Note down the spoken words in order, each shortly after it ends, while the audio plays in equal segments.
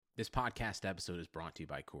This podcast episode is brought to you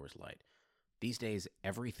by Coors Light. These days,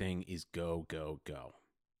 everything is go, go, go.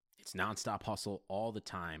 It's nonstop hustle all the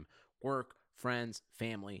time. Work, friends,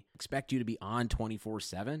 family expect you to be on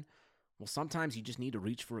 24/7. Well, sometimes you just need to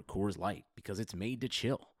reach for a Coors Light because it's made to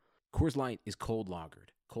chill. Coors Light is cold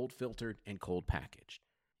lagered, cold filtered, and cold packaged.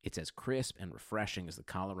 It's as crisp and refreshing as the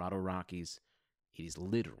Colorado Rockies. It is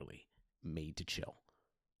literally made to chill.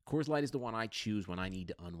 Coors Light is the one I choose when I need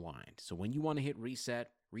to unwind. So when you want to hit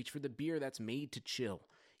reset, reach for the beer that's made to chill.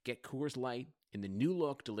 Get Coors Light in the new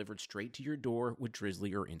look delivered straight to your door with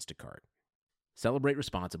Drizzly or Instacart. Celebrate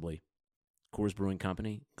responsibly. Coors Brewing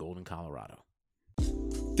Company, Golden, Colorado.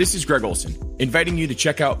 This is Greg Olson, inviting you to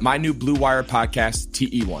check out my new Blue Wire podcast,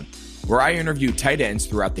 TE1, where I interview tight ends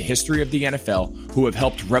throughout the history of the NFL who have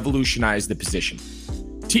helped revolutionize the position.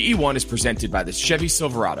 TE1 is presented by the Chevy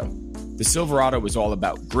Silverado. The Silverado is all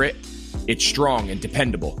about grit. It's strong and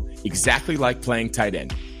dependable, exactly like playing tight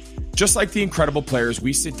end. Just like the incredible players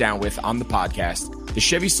we sit down with on the podcast, the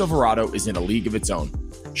Chevy Silverado is in a league of its own.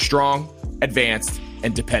 Strong, advanced,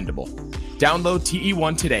 and dependable. Download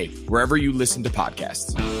TE1 today, wherever you listen to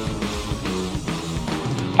podcasts.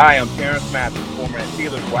 Hi, I'm Terrence Matthews, former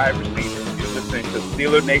Steelers wide receiver. You're listening to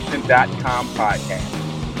SteelerNation.com podcast.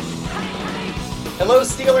 Hello,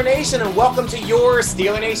 Steeler Nation, and welcome to your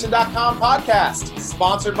SteelerNation.com podcast,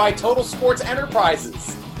 sponsored by Total Sports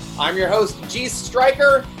Enterprises. I'm your host, G.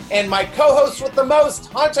 Stryker, and my co-host with the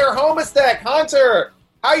most, Hunter Homestead. Hunter,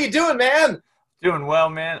 how you doing, man? Doing well,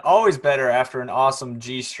 man. Always better after an awesome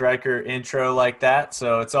G. Stryker intro like that,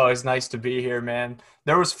 so it's always nice to be here, man.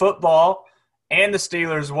 There was football, and the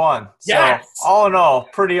Steelers won. Yes! So, all in all,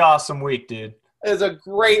 pretty awesome week, dude. It was a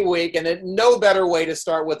great week, and no better way to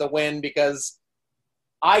start with a win because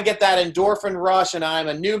I get that endorphin rush, and I'm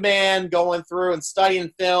a new man going through and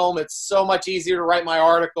studying film. It's so much easier to write my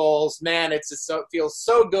articles. Man, it feels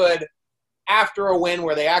so good after a win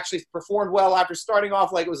where they actually performed well after starting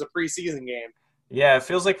off like it was a preseason game. Yeah, it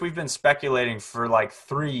feels like we've been speculating for like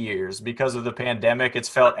 3 years because of the pandemic. It's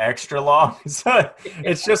felt extra long. So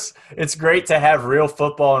it's great to have real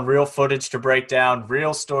football and real footage to break down,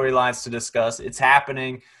 real storylines to discuss. It's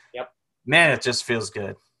happening. Yep. Man, it just feels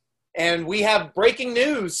good. And we have breaking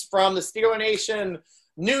news from the Steeler Nation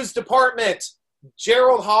news department.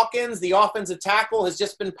 Gerald Hawkins, the offensive tackle, has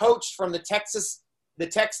just been poached from the Texans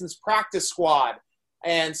practice squad.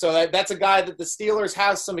 And so that's a guy that the Steelers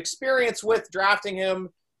have some experience with, drafting him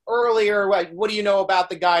earlier. What do you know about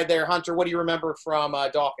the guy there, Hunter? What do you remember from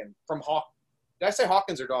Dawkins? Did I say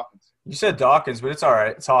Hawkins or Dawkins? You said Dawkins, but it's all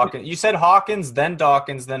right. It's Hawkins. You said Hawkins, then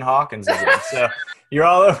Dawkins, then Hawkins again. So you're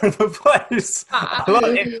all over the place. I love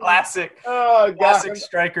it. Classic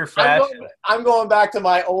Stryker fashion. I'm going back to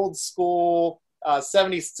my old school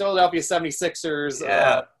Philadelphia 76ers.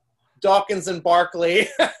 Yeah. Dawkins and Barkley.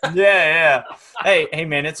 Yeah. Hey,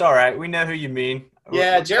 man, it's all right. We know who you mean.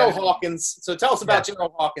 Yeah, Gerald Hawkins. So tell us about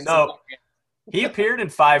Gerald Hawkins. So, he appeared in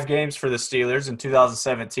 5 games for the Steelers in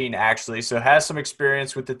 2017, actually, so has some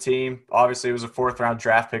experience with the team. Obviously, it was a 4th-round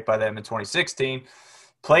draft pick by them in 2016.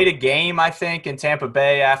 Played a game, I think, in Tampa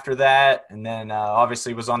Bay after that, and then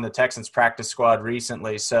obviously was on the Texans practice squad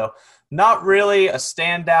recently. So not really a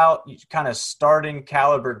standout kind of starting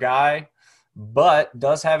caliber guy, but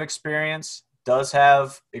does have experience with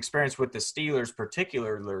the Steelers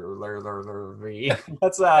particularly.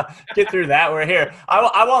 Let's get through that. We're here.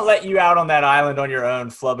 I won't let you out on that island on your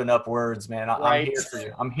own, flubbing up words, man. I'm here for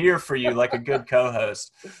you. I'm here for you like a good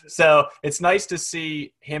co-host. So it's nice to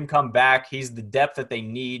see him come back. He's the depth that they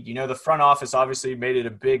need. You know, the front office obviously made it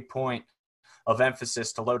a big point of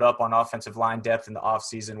emphasis to load up on offensive line depth in the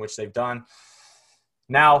offseason, which they've done.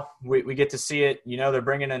 Now we get to see it. You know, they're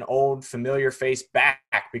bringing an old familiar face back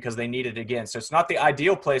because they need it again. So it's not the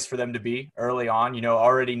ideal place for them to be early on, you know,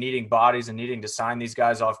 already needing bodies and needing to sign these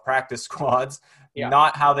guys off practice squads. Yeah.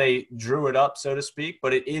 Not how they drew it up, so to speak,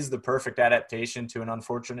 but it is the perfect adaptation to an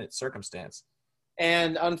unfortunate circumstance.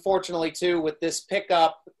 And unfortunately, too, with this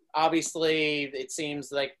pickup, obviously it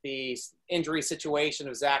seems like the injury situation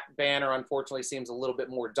of Zach Banner unfortunately seems a little bit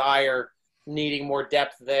more dire, needing more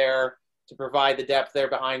depth there to provide the depth there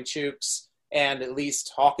behind Chooks, and at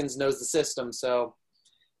least Hawkins knows the system. So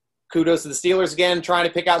kudos to the Steelers again, trying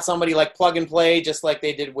to pick out somebody like plug and play, just like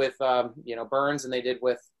they did with Burns and they did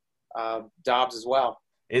with Dobbs as well.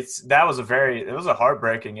 It was a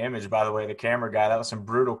heartbreaking image, by the way, the camera guy. That was some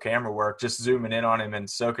brutal camera work, just zooming in on him and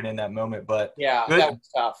soaking in that moment. But yeah, that was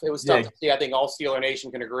tough. It was tough to see. I think all Steeler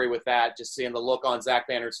Nation can agree with that, just seeing the look on Zach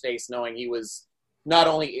Banner's face, knowing he was not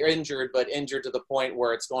only injured, but injured to the point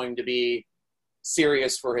where it's going to be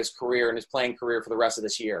serious for his career and his playing career for the rest of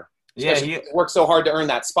this year. Especially he worked so hard to earn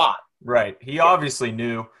that spot. Right. He obviously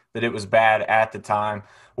knew that it was bad at the time.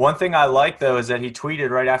 One thing I like, though, is that he tweeted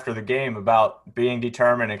right after the game about being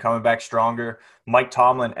determined and coming back stronger. Mike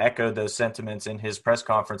Tomlin echoed those sentiments in his press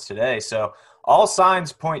conference today. So all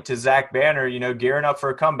signs point to Zach Banner, gearing up for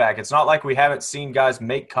a comeback. It's not like we haven't seen guys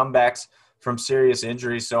make comebacks from serious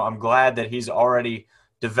injuries. So I'm glad that he's already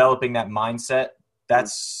developing that mindset.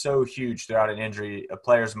 That's so huge throughout an injury, a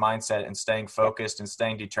player's mindset and staying focused and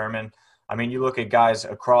staying determined. I mean, you look at guys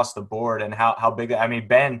across the board and how big – I mean,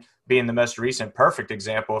 Ben being the most recent perfect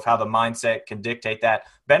example of how the mindset can dictate that.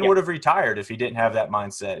 Ben would have retired if he didn't have that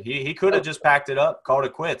mindset. He could have just packed it up, called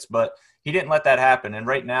it quits, but he didn't let that happen. And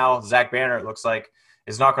right now, Zach Banner, it looks like,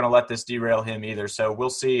 is not going to let this derail him either. So we'll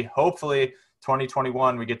see. Hopefully,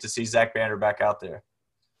 2021, we get to see Zach Banner back out there.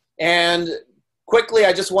 And quickly,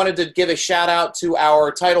 I just wanted to give a shout-out to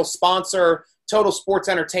our title sponsor, Total Sports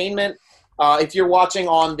Entertainment. If you're watching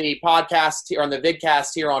on the podcast here, on the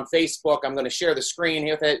vidcast here on Facebook, I'm going to share the screen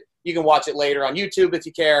with it. You can watch it later on YouTube if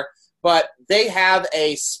you care. But they have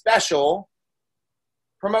a special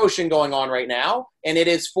promotion going on right now, and it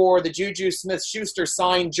is for the Juju Smith-Schuster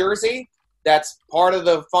signed jersey. That's part of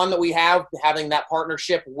the fun that we have, having that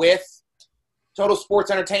partnership with Total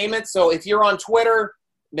Sports Entertainment. So if you're on Twitter,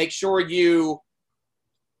 make sure you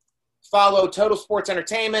follow Total Sports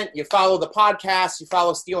Entertainment, you follow the podcast, you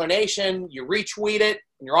follow Steeler Nation, you retweet it,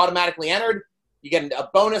 and you're automatically entered. You get a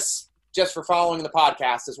bonus just for following the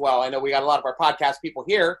podcast as well. I know we got a lot of our podcast people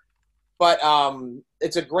here, but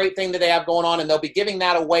it's a great thing that they have going on, and they'll be giving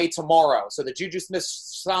that away tomorrow. So the Juju Smith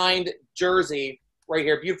signed jersey right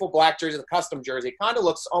here, beautiful black jersey, the custom jersey, kind of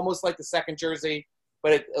looks almost like the second jersey,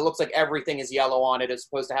 but it looks like everything is yellow on it as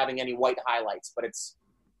opposed to having any white highlights, but it's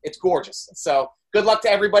gorgeous. So good luck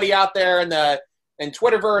to everybody out there in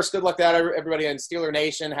Twitterverse. Good luck to everybody in Steeler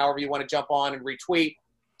Nation, however you want to jump on and retweet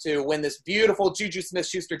to win this beautiful Juju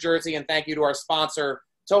Smith-Schuster jersey. And thank you to our sponsor,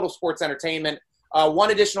 Total Sports Entertainment. One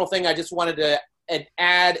additional thing I just wanted to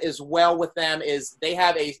add as well with them is they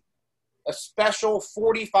have a special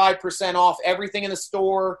 45% off everything in the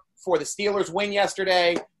store for the Steelers win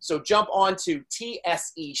yesterday. So jump on to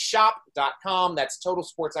tseshop.com. That's Total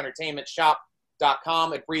Sports Entertainment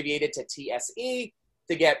Shop.com, abbreviated to TSE,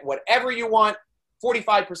 to get whatever you want,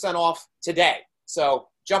 45% off today. So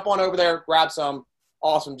jump on over there, grab some.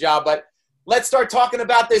 Awesome job. But let's start talking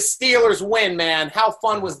about this Steelers win, man. How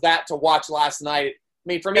fun was that to watch last night? I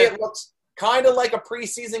mean, for me, it looks kind of like a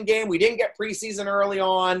preseason game. We didn't get preseason early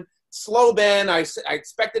on. Slow Ben, I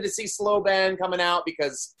expected to see Slow Ben coming out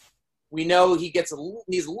because we know he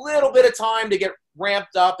needs a little bit of time to get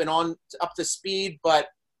ramped up and up to speed, but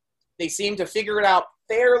they seemed to figure it out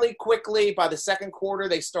fairly quickly. By the second quarter,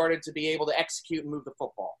 they started to be able to execute and move the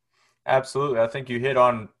football. Absolutely. I think you hit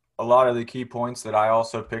on a lot of the key points that I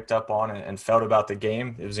also picked up on and felt about the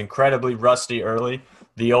game. It was incredibly rusty early.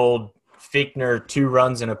 The old Fichtner 2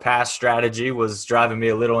 runs and a pass strategy was driving me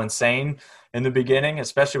a little insane in the beginning,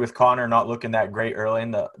 especially with Connor not looking that great early,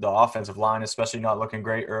 and the offensive line especially not looking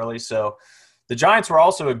great early. So the Giants were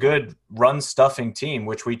also a good run-stuffing team,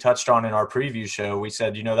 which we touched on in our preview show. We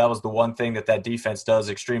said, that was the one thing that defense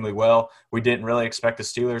does extremely well. We didn't really expect the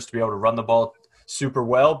Steelers to be able to run the ball super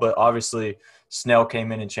well, but obviously Snell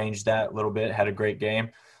came in and changed that a little bit, had a great game.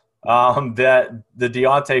 The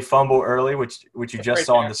Deontay fumble early, which you just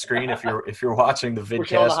saw on the screen if you're watching the vidcast. We're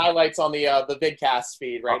showing the highlights on the vidcast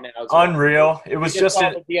feed right now. Unreal. It was just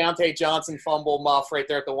the Deontay Johnson fumble muff right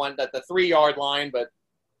there at the 3-yard line, but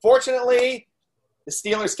fortunately the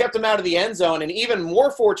Steelers kept him out of the end zone, and even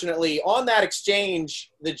more fortunately, on that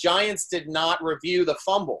exchange, the Giants did not review the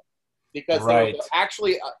fumble because they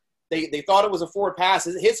actually they thought it was a forward pass.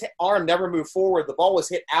 His arm never moved forward. The ball was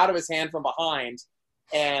hit out of his hand from behind,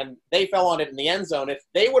 and they fell on it in the end zone. If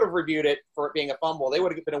they would have reviewed it for it being a fumble, they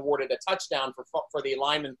would have been awarded a touchdown for the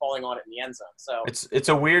lineman falling on it in the end zone. So it's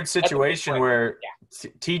a weird situation where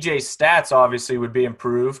TJ's stats obviously would be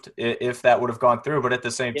improved if that would have gone through, but at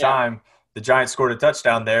the same time, the Giants scored a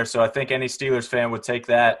touchdown there. So I think any Steelers fan would take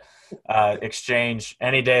that exchange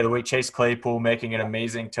any day of the week. Chase Claypool making an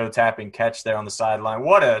amazing toe-tapping catch there on the sideline.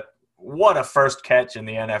 What a first catch in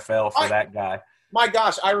the NFL for that guy. My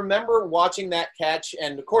gosh, I remember watching that catch,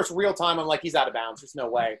 and of course, real time, I'm like, he's out of bounds. There's no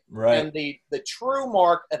way. Right. And the true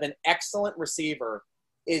mark of an excellent receiver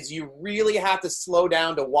is you really have to slow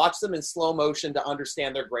down to watch them in slow motion to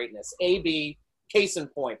understand their greatness. AB, case in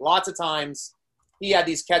point, lots of times he had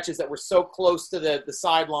these catches that were so close to the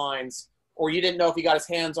sidelines, or you didn't know if he got his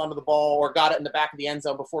hands onto the ball or got it in the back of the end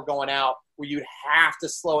zone before going out, where you'd have to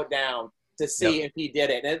slow it down to see if he did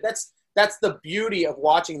it. And that's the beauty of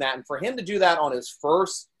watching that. And for him to do that on his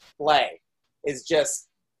first play is just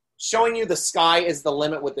showing you the sky is the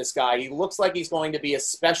limit with this guy. He looks like he's going to be a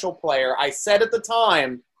special player. I said at the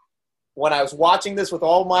time when I was watching this with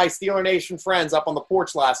all my Steeler Nation friends up on the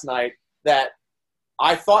porch last night that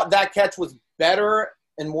I thought that catch was better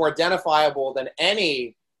and more identifiable than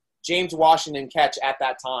any James Washington catch at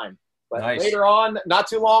that time. But later on, not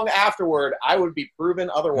too long afterward, I would be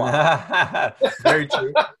proven otherwise. Very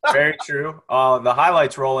true. Very true. The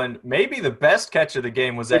highlights rolling. Maybe the best catch of the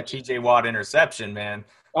game was that T.J. Watt interception, man.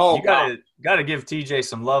 Oh, you got to give TJ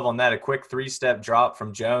some love on that. A quick 3-step drop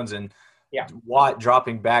from Jones and Watt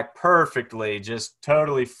dropping back perfectly, just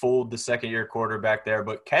totally fooled the second-year quarterback there.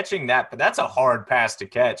 But catching that, but that's a hard pass to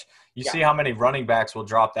catch. You see how many running backs will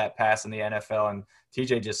drop that pass in the NFL, and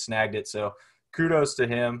TJ just snagged it. So kudos to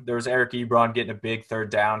him. There was Eric Ebron getting a big third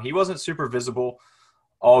down. He wasn't super visible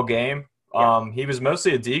all game. He was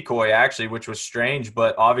mostly a decoy, actually, which was strange,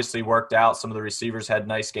 but obviously worked out. Some of the receivers had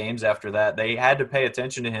nice games after that. They had to pay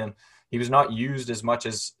attention to him. He was not used as much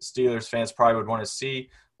as Steelers fans probably would want to see,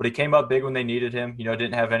 but he came up big when they needed him.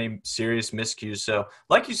 Didn't have any serious miscues. So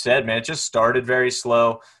like you said, man, it just started very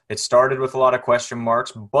slow. It started with a lot of question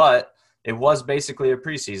marks, but it was basically a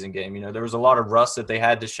preseason game. There was a lot of rust that they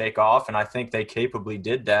had to shake off, and I think they capably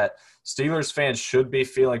did that. Steelers fans should be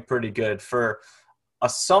feeling pretty good for a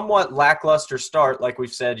somewhat lackluster start, like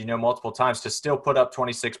we've said, multiple times, to still put up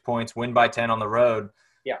 26 points, win by 10 on the road.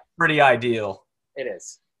 Yeah. Pretty ideal. It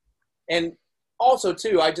is. And also,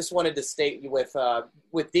 too, I just wanted to state with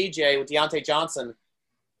DJ, with Deontay Johnson,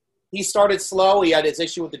 he started slow. He had his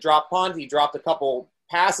issue with the drop punt. He dropped a couple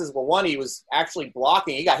passes. Well, one, he was actually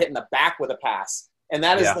blocking. He got hit in the back with a pass. And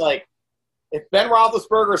that is like, if Ben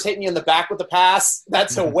Roethlisberger is hitting you in the back with a pass,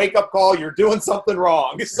 that's a wake-up call. You're doing something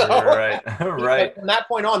wrong. So, right. From that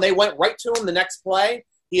point on, they went right to him the next play.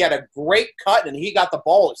 He had a great cut, and he got the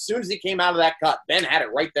ball. As soon as he came out of that cut, Ben had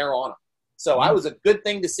it right there on him. So I was a good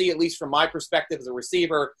thing to see, at least from my perspective as a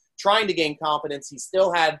receiver, trying to gain confidence.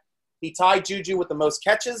 He tied Juju with the most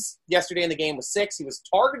catches yesterday in the game with 6. He was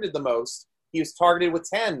targeted the most. He was targeted with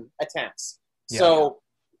 10 attempts. Yeah. So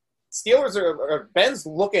Steelers are Ben's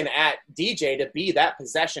looking at DJ to be that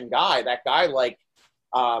possession guy, that guy like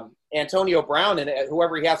Antonio Brown and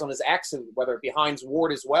whoever he has on his X, whether it be Hines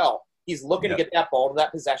Ward as well. He's looking to get that ball to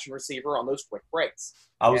that possession receiver on those quick breaks.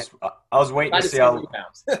 I was waiting to see how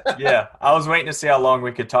I was waiting to see how long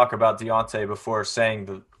we could talk about Deontay before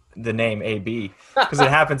saying the name AB, because it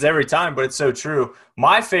happens every time, but it's so true.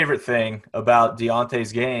 My favorite thing about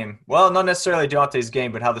Deontay's game, well, not necessarily Deontay's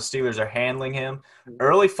game, but how the Steelers are handling him.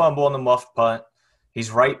 Early fumble on the muffed punt.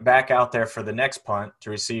 He's right back out there for the next punt to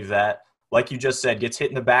receive that. Like you just said, gets hit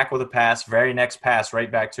in the back with a pass, very next pass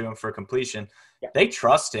right back to him for completion. Yeah. They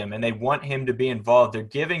trust him, and they want him to be involved. They're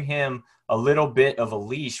giving him a little bit of a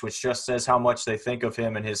leash, which just says how much they think of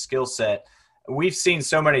him and his skill set. We've seen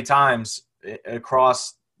so many times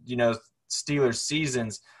across Steelers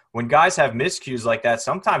seasons, when guys have miscues like that,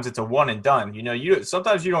 sometimes it's a one and done.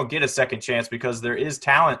 Sometimes you don't get a second chance because there is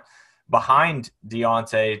talent behind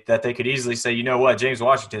Deontay that they could easily say, you know what, James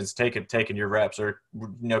Washington's taking your reps, or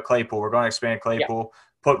Claypool, we're going to expand Claypool,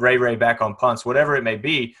 put Ray back on punts, whatever it may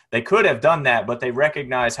be. They could have done that, but they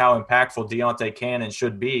recognize how impactful Deontay can and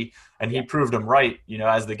should be, and he proved them right.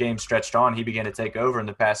 As the game stretched on, he began to take over in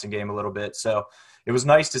the passing game a little bit. So it was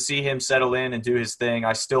nice to see him settle in and do his thing.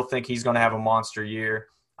 I still think he's going to have a monster year.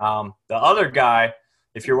 The other guy,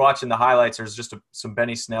 if you're watching the highlights, there's just some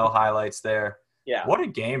Benny Snell highlights there. Yeah. What a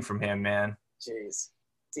game from him, man. Jeez.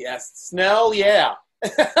 Yes. Snell, yeah.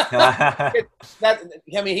 He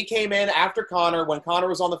came in after Connor. When Connor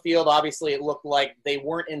was on the field, obviously it looked like they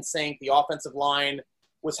weren't in sync. The offensive line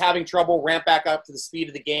was having trouble ramp back up to the speed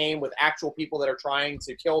of the game with actual people that are trying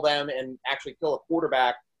to kill them and actually kill a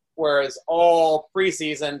quarterback. Whereas all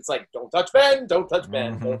preseason, it's like, don't touch Ben, don't touch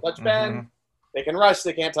Ben, don't touch Ben. They can rush,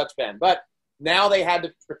 they can't touch Ben. But now they had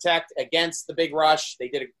to protect against the big rush. They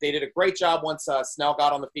did a great job once Snell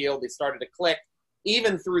got on the field. They started to click,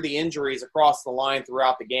 even through the injuries across the line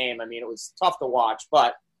throughout the game. I mean, it was tough to watch.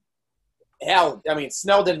 But,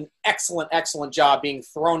 Snell did an excellent job being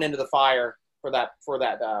thrown into the fire for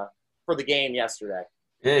the game yesterday.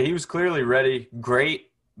 Yeah, he was clearly ready. Great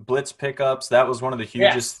blitz pickups. That was one of the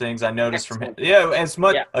hugest things I noticed from him.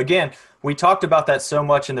 Again, we talked about that so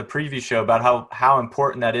much in the preview show about how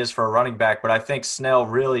important that is for a running back, but I think Snell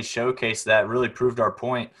really showcased that, really proved our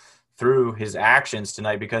point through his actions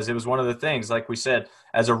tonight, because it was one of the things, like we said,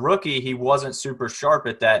 as a rookie, he wasn't super sharp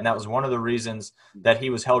at that, and that was one of the reasons that he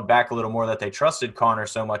was held back a little more, that they trusted Connor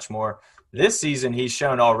so much more. This season, he's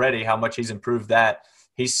shown already how much he's improved that.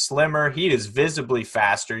 He's slimmer. He is visibly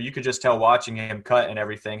faster. You could just tell watching him cut and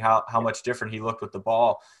everything how much different he looked with the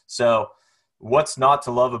ball. So what's not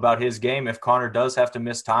to love about his game? If Connor does have to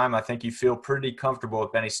miss time, I think you feel pretty comfortable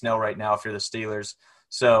with Benny Snell right now if you're the Steelers.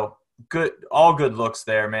 So good, all good looks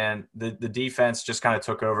there, man. The defense just kind of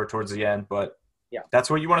took over towards the end, but yeah, that's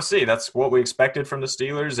what you want to see. That's what we expected from the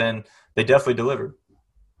Steelers, and they definitely delivered.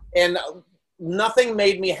 And nothing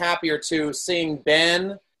made me happier too seeing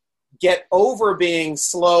Ben get over being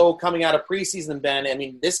slow coming out of preseason. Ben, I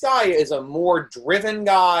mean, this guy is a more driven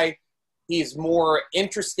guy. He's more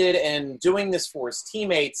interested in doing this for his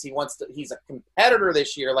teammates. He's a competitor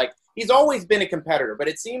this year. Like, he's always been a competitor, but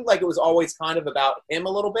it seemed like it was always kind of about him a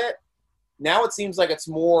little bit. Now it seems like it's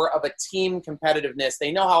more of a team competitiveness.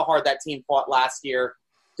 They know how hard that team fought last year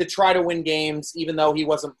to try to win games, even though he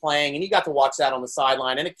wasn't playing, and you got to watch that on the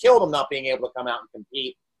sideline, and it killed him not being able to come out and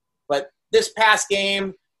compete. But this past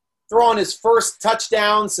game, throwing his first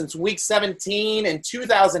touchdown since week 17 in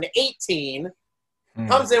 2018,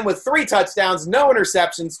 comes in with 3 touchdowns, no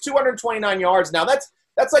interceptions, 229 yards. Now that's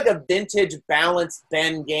like a vintage balanced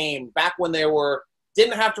Ben game. Back when they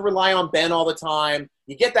didn't have to rely on Ben all the time.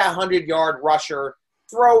 You get that 100-yard rusher.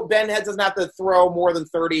 Ben doesn't have to throw more than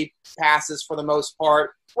 30 passes for the most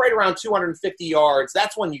part. Right around 250 yards.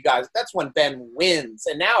 That's when Ben wins.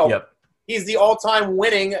 And now he's the all-time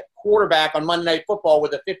winning quarterback on Monday Night Football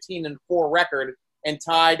with a 15-4 record, and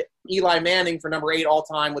tied Eli Manning for number 8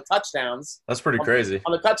 all-time with touchdowns. That's pretty crazy.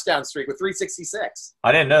 On the touchdown streak with 366.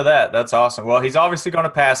 I didn't know that. That's awesome. Well, he's obviously going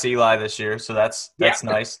to pass Eli this year, so that's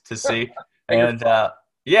nice to see. And,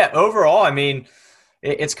 overall, I mean,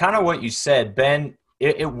 it's kind of what you said, Ben.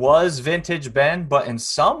 It was vintage Ben, but in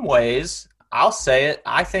some ways, I'll say it,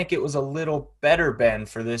 I think it was a little better Ben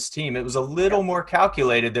for this team. It was a little more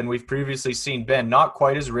calculated than we've previously seen Ben, not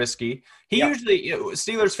quite as risky. He usually,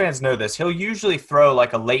 Steelers fans know this, he'll usually throw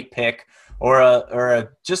like a late pick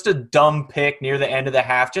or just a dumb pick near the end of the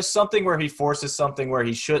half, just something where he forces something where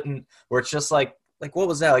he shouldn't, where it's just like what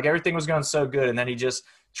was that? Like everything was going so good, and then he just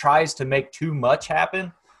tries to make too much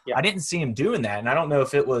happen. Yeah. I didn't see him doing that, and I don't know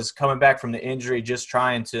if it was coming back from the injury, just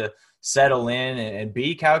trying to settle in and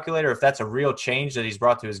be calculator, if that's a real change that he's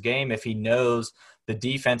brought to his game, if he knows the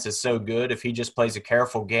defense is so good, if he just plays a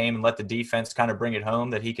careful game and let the defense kind of bring it home,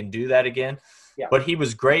 that he can do that again. Yeah. But he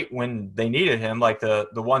was great when they needed him. Like the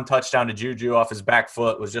one touchdown to Juju off his back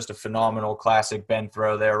foot was just a phenomenal classic Ben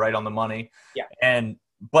throw there, right on the money. Yeah.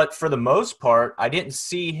 But for the most part, I didn't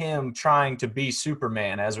see him trying to be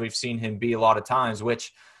Superman as we've seen him be a lot of times,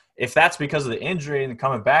 which if that's because of the injury and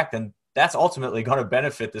coming back, then that's ultimately going to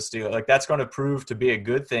benefit the Steelers. Like, that's going to prove to be a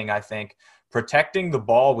good thing, I think. Protecting the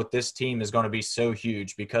ball with this team is going to be so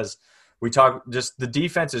huge because the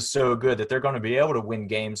defense is so good that they're going to be able to win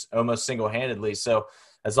games almost single-handedly. So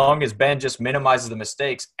as long as Ben just minimizes the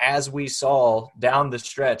mistakes, as we saw down the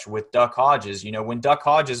stretch with Duck Hodges, when Duck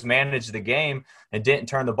Hodges managed the game and didn't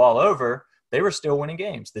turn the ball over, they were still winning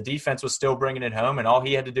games. The defense was still bringing it home, and all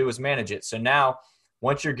he had to do was manage it. So now,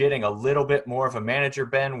 once you're getting a little bit more of a manager,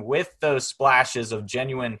 Ben, with those splashes of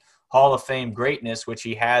genuine Hall of Fame greatness, which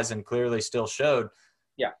he has and clearly still showed,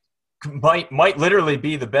 might literally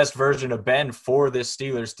be the best version of Ben for this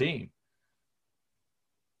Steelers team.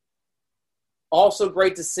 Also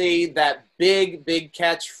great to see that big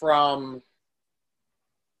catch from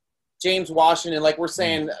James Washington. Like we're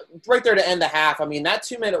saying, right there to end the half. I mean, that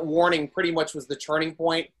 2-minute warning pretty much was the turning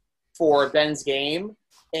point for Ben's game.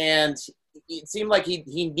 And it seemed like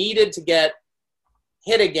he needed to get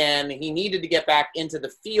hit again. He needed to get back into the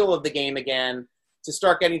feel of the game again to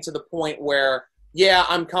start getting to the point where,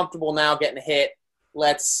 I'm comfortable now getting hit.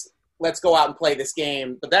 Let's go out and play this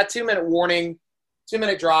game. But that 2-minute warning,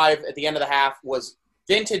 2-minute drive at the end of the half was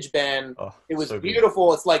vintage Ben. Oh, it was so beautiful.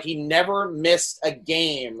 Good. It's like he never missed a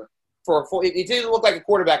game for a full – he didn't look like a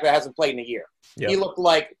quarterback that hasn't played in a year. Yep. He looked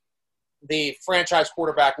like the franchise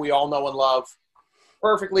quarterback we all know and love.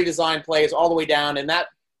 Perfectly designed plays all the way down, and that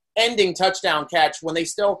ending touchdown catch when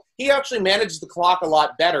he actually managed the clock a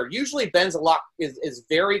lot better. Usually Ben's is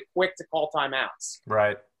very quick to call timeouts.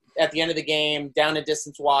 Right. At the end of the game, down and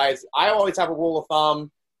distance wise. I always have a rule of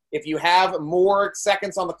thumb. If you have more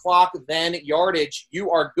seconds on the clock than yardage, you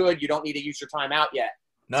are good. You don't need to use your timeout yet.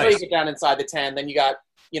 Nice. So you get down inside the 10, then you got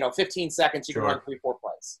 15 seconds. You can run 3-4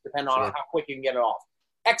 plays, depending on how quick you can get it off.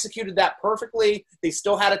 Executed that perfectly. They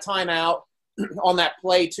still had a timeout on that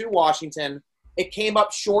play to Washington. It came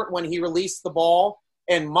up short when he released the ball.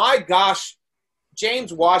 And my gosh,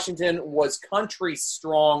 James Washington was country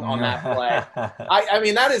strong on that play. I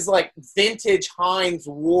mean, that is like vintage Hines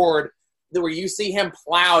Ward, where you see him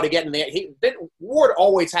plow to get in the – Ward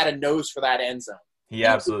always had a nose for that end zone. He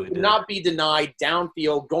absolutely did. Could not be denied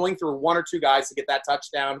downfield, going through 1 or 2 guys to get that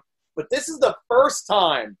touchdown. But this is the first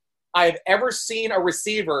time I've ever seen a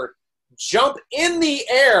receiver jump in the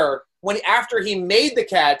air after he made the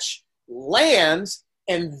catch, land,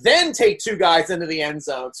 and then take 2 guys into the end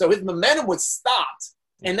zone. So his momentum was stopped,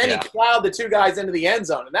 and then he plowed the 2 guys into the end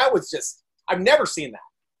zone. And that was just – I've never seen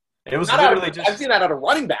that. It was literally I've seen that out of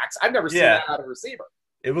running backs. I've never seen that out of receiver.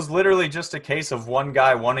 It was literally just a case of one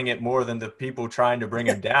guy wanting it more than the people trying to bring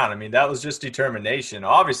him down. I mean, that was just determination.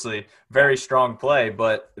 Obviously, very strong play,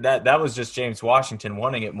 but that was just James Washington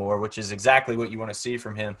wanting it more, which is exactly what you want to see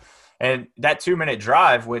from him. And that 2-minute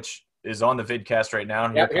drive, which is on the vidcast right now.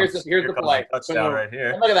 And here's the play. Touchdown right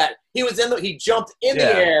here. Look at that. He jumped in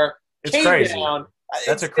the air, came crazy. down.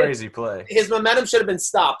 That's a crazy play. His momentum should have been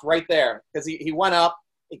stopped right there because he went up,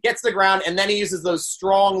 it gets to the ground, and then he uses those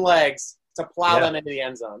strong legs to plow them into the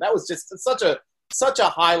end zone. That was just such a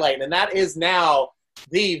highlight, and that is now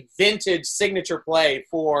the vintage signature play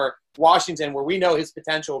for Washington, where we know his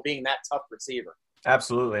potential of being that tough receiver.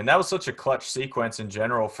 Absolutely, and that was such a clutch sequence in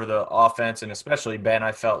general for the offense, and especially Ben.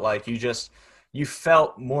 I felt like you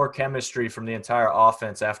felt more chemistry from the entire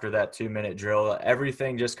offense after that 2-minute drill.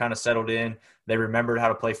 Everything just kind of settled in. They remembered how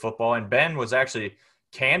to play football, and Ben was actually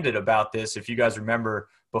candid about this. If you guys remember,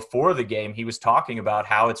 before the game, he was talking about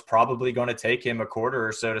how it's probably going to take him a quarter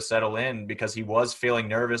or so to settle in because he was feeling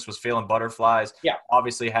nervous, was feeling butterflies. Yeah.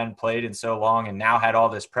 Obviously hadn't played in so long and now had all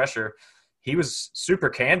this pressure. He was super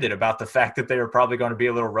candid about the fact that they were probably going to be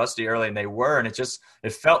a little rusty early, and they were. And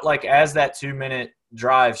it felt like as that 2-minute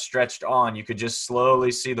drive stretched on, you could just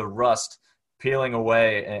slowly see the rust peeling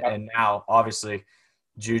away. And now, obviously,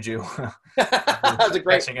 Juju that was a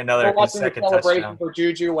great another second celebration touchdown for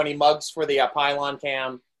Juju when he mugs for the pylon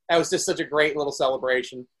cam. That was just such a great little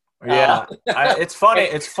celebration. Yeah, it's funny.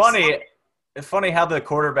 It's funny how the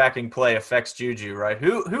quarterbacking play affects Juju, right?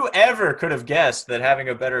 Whoever could have guessed that having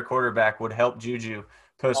a better quarterback would help Juju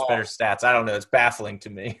post better stats? I don't know. It's baffling to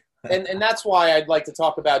me. and that's why I'd like to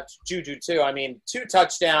talk about Juju too. I mean, 2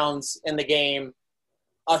 touchdowns in the game.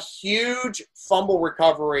 A huge fumble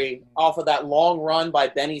recovery off of that long run by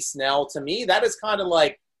Benny Snell. To me, that is kind of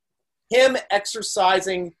like him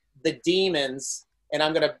exercising the demons. And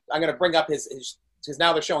I'm gonna bring up his because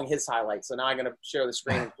now they're showing his highlights. So now I'm gonna share the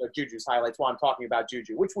screen of Juju's highlights while I'm talking about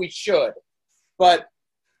Juju, which we should. But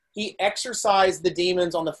he exercised the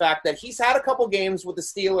demons on the fact that he's had a couple games with the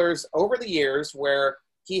Steelers over the years where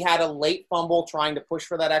he had a late fumble trying to push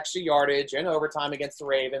for that extra yardage in overtime against the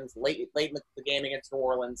Ravens, late in the game against New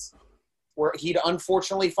Orleans, where he'd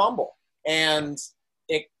unfortunately fumble. And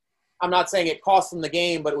I'm not saying it cost them the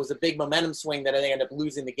game, but it was a big momentum swing that they ended up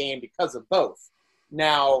losing the game because of both.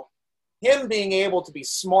 Now, him being able to be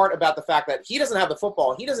smart about the fact that he doesn't have the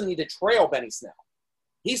football, he doesn't need to trail Benny Snell.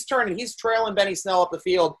 He's trailing Benny Snell up the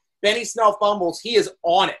field. Benny Snell fumbles, he is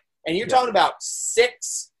on it. And you're talking about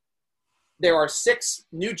 6. There are 6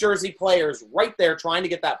 New Jersey players right there trying to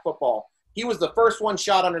get that football. He was the first one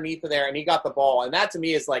shot underneath of there, and he got the ball. And that, to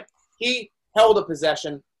me, is like he held a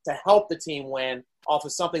possession to help the team win off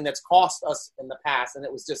of something that's cost us in the past. And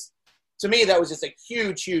it was just, to me, that was just a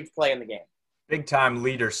huge, huge play in the game. Big-time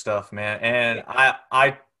leader stuff, man. And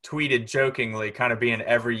I tweeted jokingly, kind of being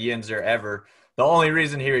every Yinzer ever, the only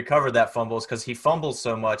reason he recovered that fumble is because he fumbles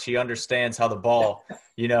so much. He understands how the ball,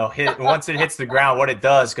 once it hits the ground, what it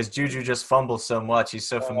does, because Juju just fumbles so much. He's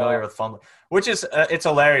so familiar with fumbling, which is it's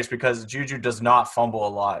hilarious because Juju does not fumble a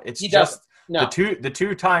lot. It's the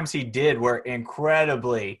 2 times he did were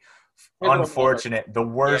incredibly unfortunate, the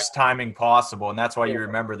worst timing possible, and that's why you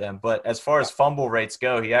remember them. But as far as fumble rates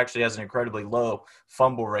go, he actually has an incredibly low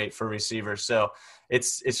fumble rate for receivers. So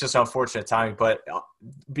it's just unfortunate timing. But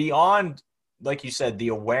beyond, like you said, the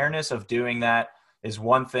awareness of doing that is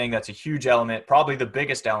one thing that's a huge element, probably the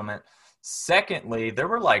biggest element. Secondly, there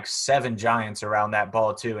were like 7 Giants around that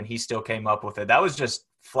ball too, and he still came up with it. That was just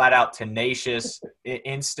flat out tenacious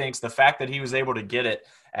instincts. The fact that he was able to get it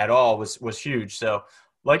at all was huge. So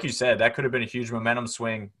like you said, that could have been a huge momentum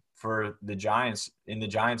swing for the Giants in the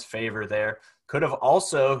Giants' favor there. Could have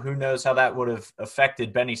also, who knows how that would have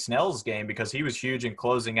affected Benny Snell's game, because he was huge in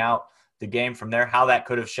closing out the game from there, how that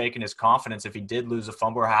could have shaken his confidence if he did lose a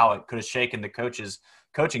fumble, or how it could have shaken the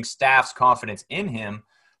coaching staff's confidence in him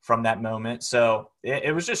from that moment. So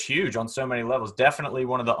it was just huge on so many levels. Definitely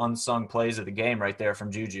one of the unsung plays of the game right there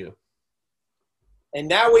from Juju. And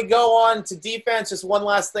now we go on to defense. Just one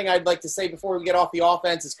last thing I'd like to say before we get off the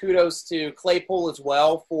offense is kudos to Claypool as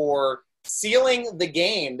well for sealing the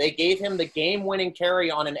game. They gave him the game-winning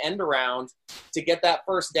carry on an end around to get that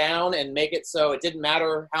first down and make it so it didn't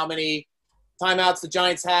matter how many timeouts the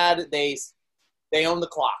Giants had. They owned the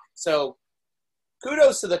clock. So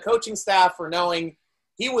kudos to the coaching staff for knowing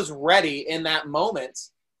he was ready in that moment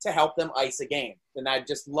to help them ice a game. And I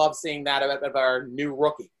just love seeing that out of our new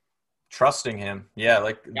rookie. trusting him. Yeah,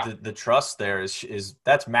 like the trust there is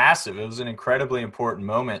that's massive. It was an incredibly important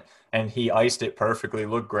moment, and he iced it perfectly.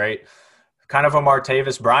 Looked great. Kind of a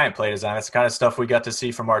Martavis Bryant play design. It's the kind of stuff we got to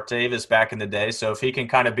see from Martavis back in the day. So if he can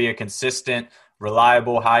kind of be a consistent,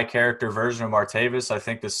 reliable, high character version of Martavis, I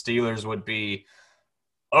think the Steelers would be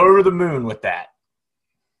over the moon with that.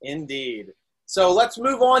 Indeed. So let's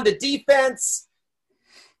move on to defense.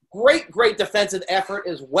 Great defensive effort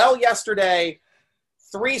as well yesterday.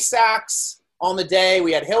 3 sacks on the day.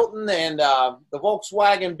 We had Hilton and the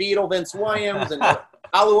Volkswagen Beetle, Vince Williams, and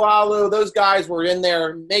Alu. Those guys were in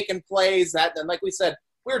there making plays. And like we said,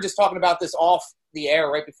 we were just talking about this off the air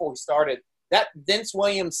right before we started. That Vince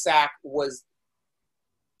Williams sack was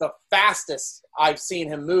the fastest I've seen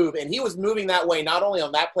him move, and he was moving that way not only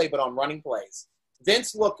on that play but on running plays.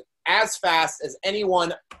 Vince looked as fast as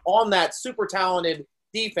anyone on that super talented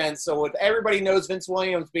defense. So if everybody knows Vince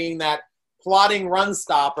Williams being that plotting run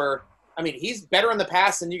stopper, I mean, he's better in the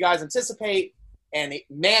pass than you guys anticipate. And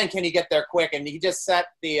man, can he get there quick. And he just set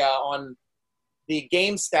the on the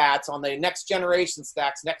game stats, on the next generation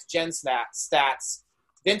stats, next gen stats.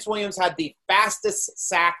 Vince Williams had the fastest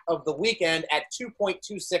sack of the weekend at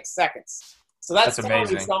 2.26 seconds. So that's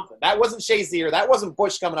amazing. Something. That wasn't Shazier. That wasn't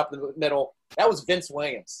Bush coming up in the middle. That was Vince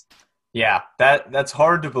Williams. Yeah, that's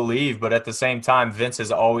hard to believe, but at the same time, Vince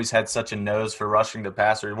has always had such a nose for rushing the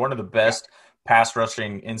passer. One of the best pass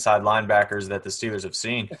rushing inside linebackers that the Steelers have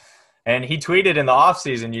seen. And he tweeted in the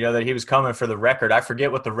offseason, that he was coming for the record. I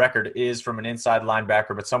forget what the record is from an inside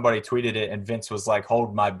linebacker, but somebody tweeted it, and Vince was like,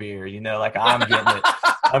 hold my beer, like, I'm getting it.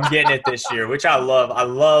 I'm getting it this year, which I love.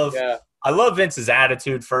 I love Vince's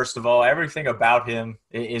attitude, first of all. Everything about him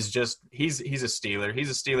is just he's a Steeler. He's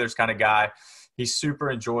a Steelers kind of guy. He's super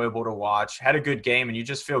enjoyable to watch. Had a good game, and you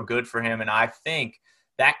just feel good for him. And I think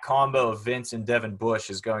that combo of Vince and Devin Bush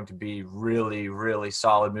is going to be really, really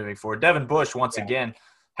solid moving forward. Devin Bush, once again,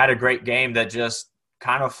 had a great game that just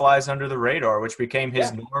kind of flies under the radar, which became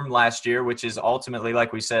his norm last year, which is ultimately,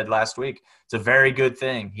 like we said last week, it's a very good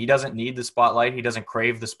thing. He doesn't need the spotlight. He doesn't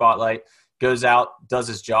crave the spotlight. Goes out, does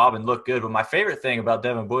his job, and looked good. But my favorite thing about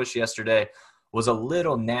Devin Bush yesterday was a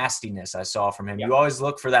little nastiness I saw from him. You always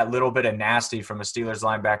look for that little bit of nasty from a Steelers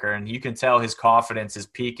linebacker, and you can tell his confidence is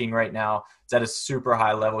peaking right now. It's at a super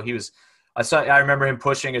high level. I remember him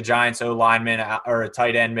pushing a Giants O lineman or a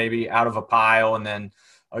tight end maybe out of a pile, and then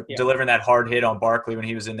delivering that hard hit on Barkley when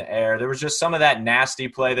he was in the air. There was just some of that nasty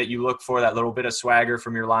play that you look for, that little bit of swagger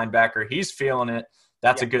from your linebacker. He's feeling it.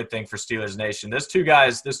 That's a good thing for Steelers Nation. Those two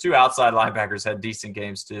outside linebackers had decent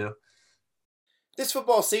games too. This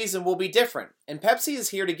football season will be different, and Pepsi is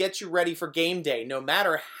here to get you ready for game day, no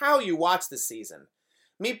matter how you watch this season.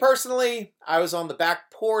 Me personally, I was on the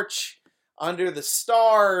back porch, under the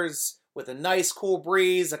stars, with a nice cool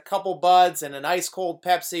breeze, a couple buds, and an ice cold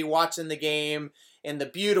Pepsi watching the game in the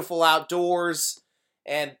beautiful outdoors.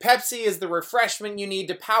 And Pepsi is the refreshment you need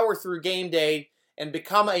to power through game day and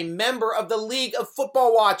become a member of the League of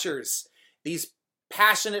Football Watchers. These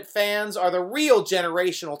passionate fans are the real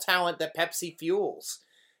generational talent that Pepsi fuels.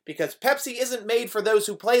 Because Pepsi isn't made for those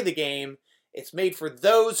who play the game, it's made for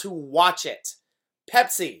those who watch it.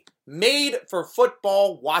 Pepsi, made for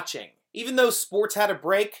football watching. Even though sports had a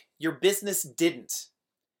break, your business didn't.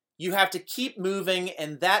 You have to keep moving,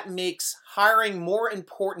 and that makes hiring more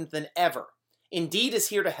important than ever. Indeed is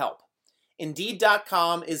here to help.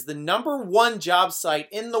 Indeed.com is the #1 job site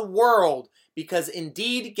in the world because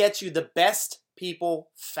Indeed gets you the best people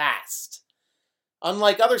fast.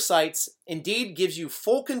 Unlike other sites, Indeed gives you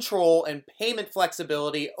full control and payment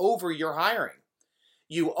flexibility over your hiring.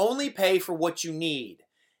 You only pay for what you need.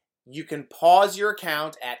 You can pause your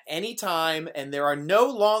account at any time, and there are no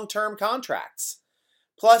long-term contracts.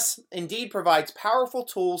 Plus, Indeed provides powerful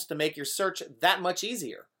tools to make your search that much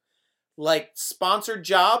easier. Like sponsored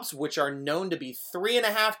jobs, which are known to be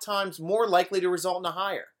 3.5 times more likely to result in a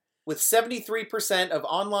hire. With 73% of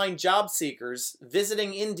online job seekers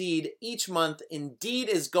visiting Indeed each month, Indeed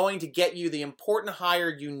is going to get you the important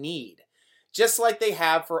hire you need, just like they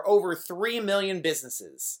have for over 3 million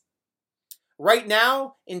businesses. Right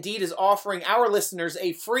now, Indeed is offering our listeners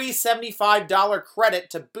a free $75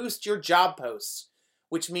 credit to boost your job posts,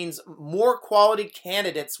 which means more quality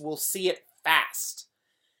candidates will see it fast.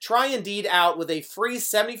 Try Indeed out with a free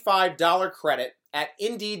 $75 credit at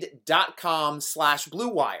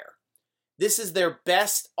Indeed.com/BlueWire. This is their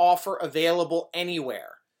best offer available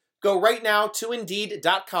anywhere. Go right now to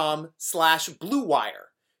Indeed.com/BlueWire.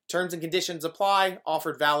 Terms and conditions apply.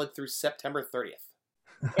 Offered valid through September 30th.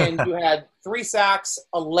 And you had 3 sacks,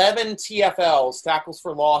 11 TFLs, tackles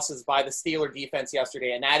for losses, by the Steeler defense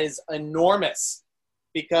yesterday, and that is enormous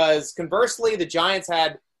because conversely, the Giants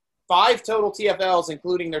had 5 total TFLs,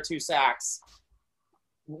 including their 2 sacks.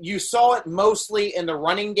 You saw it mostly in the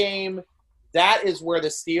running game. That is where the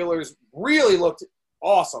Steelers really looked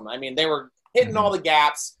awesome. I mean, they were hitting all the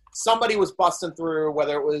gaps. Somebody was busting through,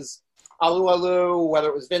 whether it was Alualu, whether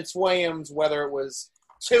it was Vince Williams, whether it was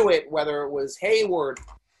Tuitt, whether it was Hayward,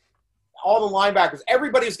 all the linebackers.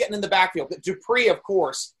 Everybody was getting in the backfield. Dupree, of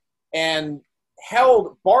course, and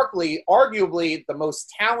held Barkley, arguably the most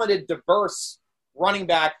talented, diverse running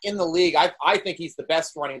back in the league. I think he's the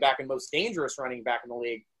best running back and most dangerous running back in the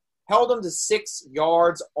league. Held him to 6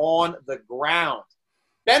 yards on the ground.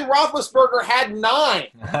 Ben Roethlisberger had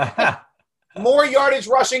 9. More yardage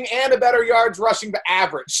rushing and a better yards rushing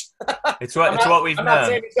average. It's what we've known. I'm not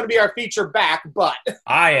saying he's going to be our feature back, but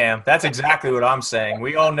I am. That's exactly what I'm saying.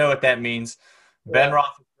 We all know what that means. Ben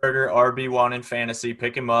Roethlisberger, RB1 in fantasy.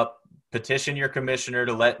 Pick him up. Petition your commissioner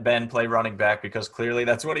to let Ben play running back because clearly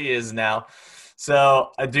that's what he is now.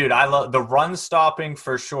 So, dude, I love the run stopping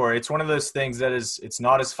for sure. It's one of those things that it's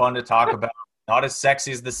not as fun to talk about. Not as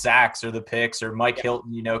sexy as the sacks or the picks or Mike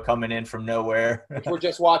Hilton, coming in from nowhere. We're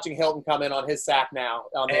just watching Hilton come in on his sack now.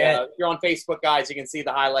 If you're on Facebook, guys, you can see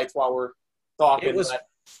the highlights while we're talking.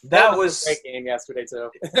 That was a great game yesterday, too.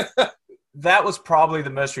 That was probably the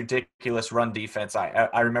most ridiculous run defense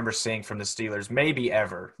I remember seeing from the Steelers, maybe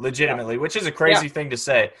ever, legitimately, which is a crazy thing to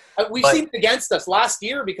say. We've seen it against us last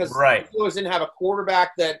year because the Steelers didn't have a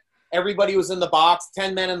quarterback that everybody was in the box,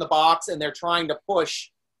 10 men in the box, and they're trying to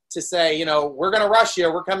push to say, we're going to rush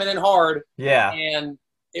you. We're coming in hard. Yeah. And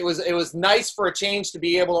it was nice for a change to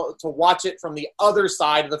be able to watch it from the other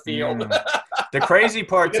side of the field. The crazy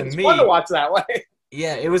part to me. It's fun to watch that way.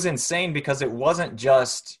 Yeah, it was insane because it wasn't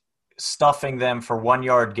just stuffing them for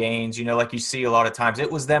 1-yard gains, like you see a lot of times.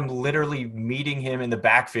 It was them literally meeting him in the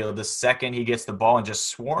backfield the second he gets the ball and just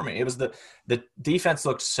swarming. It was the defense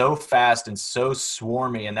looked so fast and so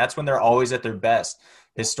swarmy, and that's when they're always at their best.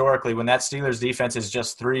 Historically, when that Steelers defense is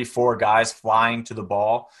just 3-4 guys flying to the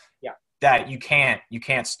ball, that you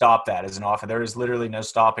can't stop that as an offense. There is literally no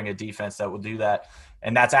stopping a defense that will do that.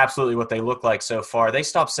 And that's absolutely what they look like so far. They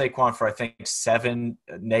stopped Saquon for, I think, 7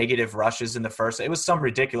 negative rushes in the first. It was some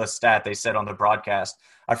ridiculous stat they said on the broadcast.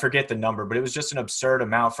 I forget the number, but it was just an absurd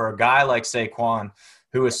amount for a guy like Saquon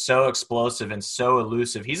who is so explosive and so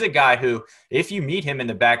elusive. He's a guy who, if you meet him in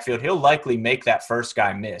the backfield, he'll likely make that first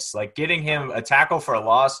guy miss. Like getting him a tackle for a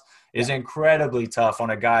loss is incredibly tough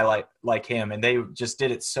on a guy like him, and they just did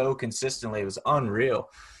it so consistently. It was unreal.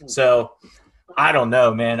 So I don't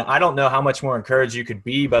know, man. I don't know how much more encouraged you could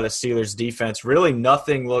be by the Steelers' defense. Really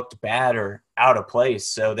nothing looked bad or out of place.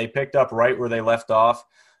 So they picked up right where they left off.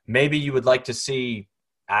 Maybe you would like to see,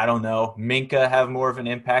 I don't know, Minkah have more of an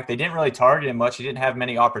impact. They didn't really target him much. He didn't have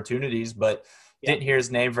many opportunities, but didn't hear his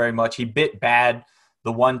name very much. He bit bad.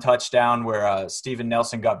 The one touchdown where Steven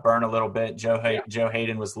Nelson got burned a little bit. Joe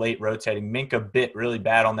Hayden was late rotating. Minkah bit really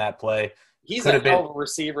bad on that play. He's a hell of a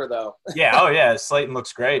receiver, though. Yeah, oh yeah, Slayton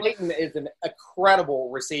looks great. Slayton is an incredible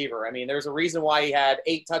receiver. I mean, there's a reason why he had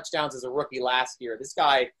 8 touchdowns as a rookie last year. This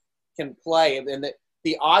guy can play. And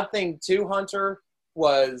the odd thing, too, Hunter,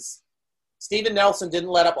 was Steven Nelson didn't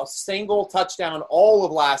let up a single touchdown all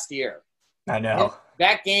of last year. I know.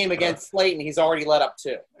 That game against Slayton, he's already let up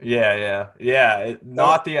 2. Yeah.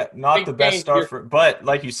 Not the best start for, but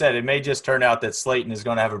like you said, it may just turn out that Slayton is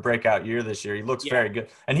going to have a breakout year this year. He looks very good,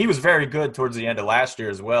 and he was very good towards the end of last year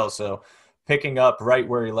as well. So picking up right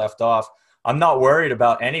where he left off. I'm not worried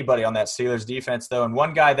about anybody on that Steelers defense though. And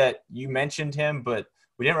one guy that you mentioned him, but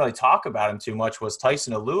we didn't really talk about him too much, was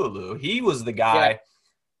Tyson Alualu. He was the guy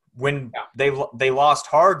when they lost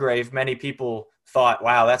Hargrave. Many people thought,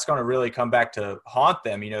 wow, that's going to really come back to haunt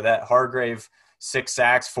them. That Hargrave 6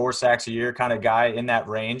 sacks, 4 sacks a year kind of guy in that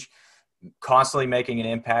range, constantly making an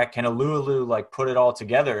impact. Can Alualu put it all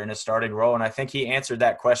together in a starting role? And I think he answered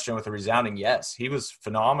that question with a resounding yes. He was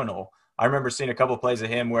phenomenal. I remember seeing a couple of plays of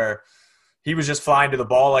him where he was just flying to the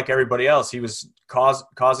ball like everybody else. He was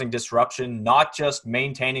causing disruption, not just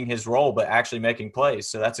maintaining his role, but actually making plays.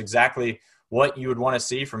 So that's exactly what you would want to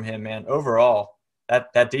see from him, man. Overall,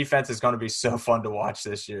 that defense is going to be so fun to watch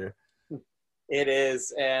this year. It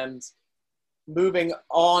is. And moving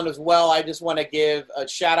on as well, I just want to give a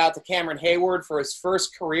shout out to Cameron Hayward for his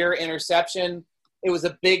first career interception. It was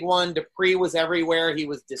a big one. Dupree was everywhere. He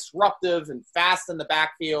was disruptive and fast in the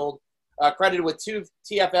backfield. Credited with 2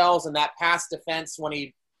 TFLs and that pass defense when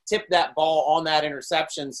he tipped that ball on that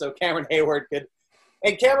interception. So Cameron Hayward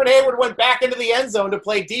went back into the end zone to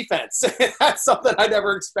play defense. That's something I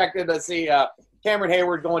never expected to see. Cameron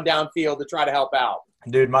Hayward going downfield to try to help out.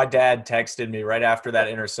 Dude, my dad texted me right after that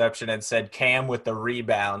interception and said Cam with the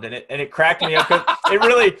rebound, and it cracked me up. It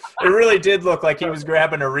really did look like he was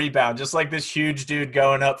grabbing a rebound, just like this huge dude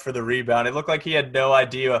going up for the rebound. It looked like he had no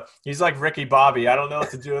idea. He's like Ricky Bobby. I don't know what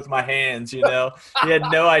to do with my hands, He had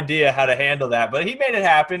no idea how to handle that, but he made it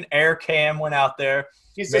happen. Air Cam went out there.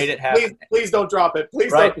 Made it happen. Please don't drop it.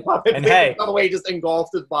 Please don't drop it. And hey, by the way, he just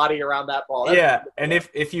engulfed his body around that ball. And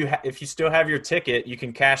if you still have your ticket, you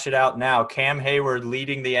can cash it out now. Cam Hayward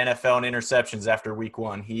leading the NFL in interceptions after week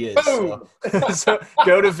 1. He is. Boom. So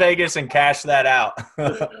go to Vegas and cash that out.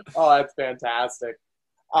 Oh, that's fantastic.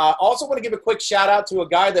 Also want to give a quick shout out to a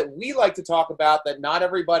guy that we like to talk about that not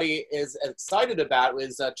everybody is excited about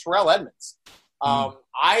is Terrell Edmunds.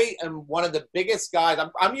 I am one of the biggest guys.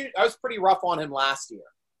 I was pretty rough on him last year,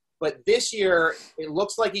 but this year it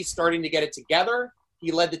looks like he's starting to get it together.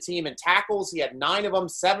 He led the team in tackles. He had 9 of them,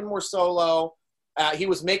 7 were solo. He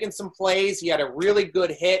was making some plays. He had a really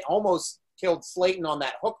good hit, almost killed Slayton on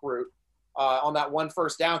that hook route on that one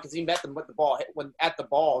first down because he met them with the ball at the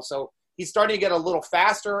ball. So he's starting to get a little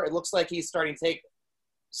faster. It looks like he's starting to take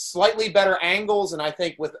slightly better angles, and I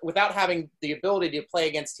think without having the ability to play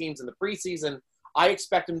against teams in the preseason, I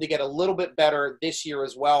expect him to get a little bit better this year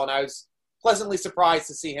as well, and I was pleasantly surprised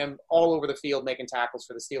to see him all over the field making tackles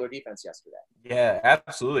for the Steeler defense yesterday. Yeah,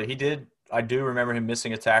 absolutely. He did. I do remember him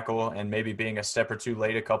missing a tackle and maybe being a step or two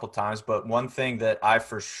late a couple times, but one thing that I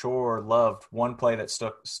for sure loved, one play that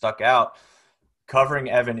stuck out, covering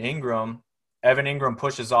Evan Ingram. Evan Ingram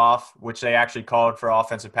pushes off, which they actually called for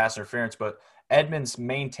offensive pass interference, but Edmunds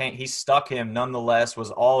he stuck him nonetheless, was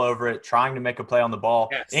all over it, trying to make a play on the ball.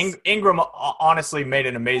 Yes. Ingram honestly made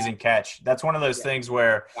an amazing catch. That's one of those things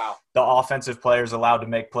where the offensive player is allowed to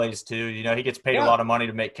make plays too. He gets paid a lot of money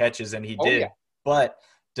to make catches, and he did. Yeah. But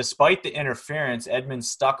despite the interference, Edmunds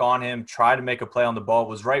stuck on him, tried to make a play on the ball,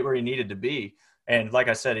 was right where he needed to be. And like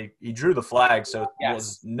I said, he drew the flag, so it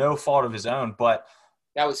was no fault of his own. But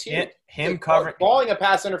that was huge. Him covering – calling a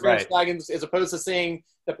pass interference flag as opposed to seeing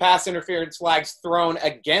 – the pass interference flags thrown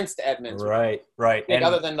against Edmunds. Right. And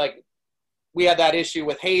other than we had that issue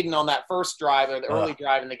with Hayden on that first drive or the early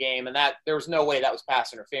drive in the game, and that there was no way that was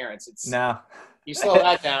pass interference. You slow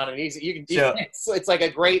that down, and it's like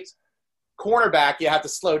a great cornerback. You have to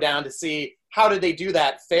slow down to see how did they do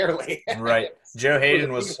that fairly. Right. Joe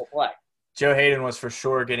Hayden was for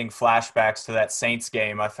sure getting flashbacks to that Saints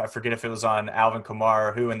game. I forget if it was on Alvin Kamara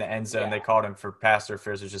or who in the end zone. They called him for pass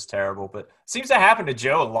interference. It was just terrible. But it seems to happen to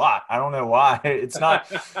Joe a lot. I don't know why. It's not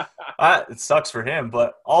it sucks for him.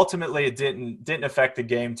 But ultimately it didn't affect the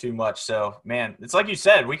game too much. So, man, it's like you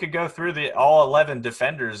said, we could go through all 11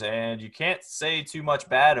 defenders, and you can't say too much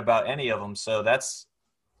bad about any of them. So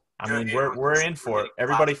we're in for it.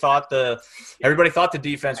 Everybody thought the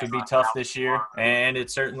defense would be tough this year, and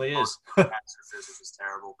it certainly is.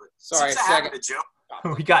 Sorry, a second.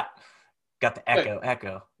 We got the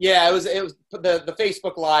echo. Yeah, it was the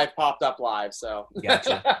Facebook Live popped up live, so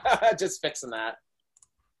gotcha. Just fixing that.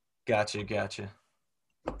 Gotcha. There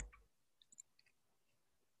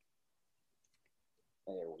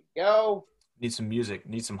we go. Need some music.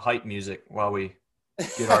 Need some hype music while we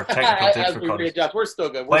get our technical difficulties. We're still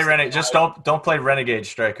good. Play Renegade. Just don't play Renegade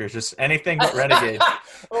Strikers. Just anything but Renegade.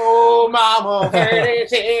 Oh, mama,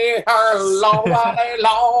 her long way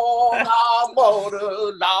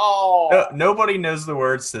long, nobody knows the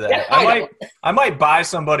words to that. I might buy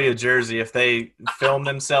somebody a jersey if they film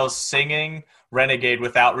themselves singing Renegade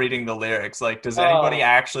without reading the lyrics. Does anybody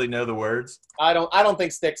actually know the words? I don't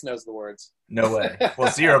think Styx knows the words. No way. Well,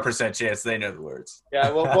 0% chance they know the words.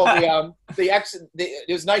 Yeah. Well, it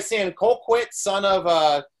was nice seeing Colquitt, son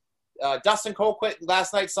of Dustin Colquitt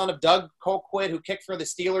last night, son of Doug Colquitt, who kicked for the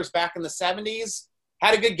Steelers back in the 70s.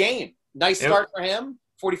 Had a good game. Nice start for him.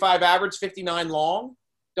 45 average, 59 long.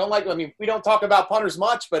 We don't talk about punters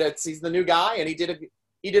much, but he's the new guy, and he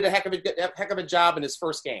did a heck of a job in his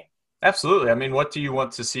first game. Absolutely. What do you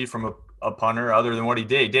want to see from a punter other than what he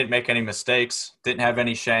did? He didn't make any mistakes, didn't have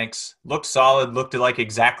any shanks, looked solid, looked like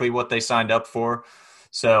exactly what they signed up for.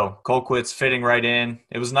 So Colquitt's fitting right in.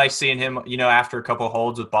 It was nice seeing him, after a couple of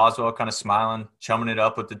holds with Boswell, kind of smiling, chumming it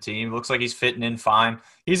up with the team. Looks like he's fitting in fine.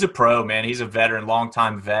 He's a pro, man. He's a veteran,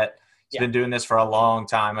 long-time vet. He's been doing this for a long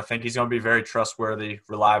time. I think he's going to be a very trustworthy,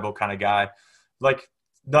 reliable kind of guy.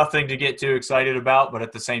 Nothing to get too excited about, but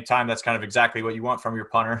at the same time, that's kind of exactly what you want from your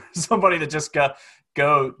punter. Somebody that just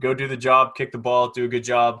go do the job, kick the ball, do a good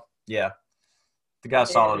job. Yeah, the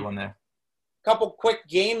guy's solid one there. Couple quick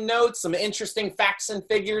game notes, some interesting facts and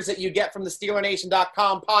figures that you get from the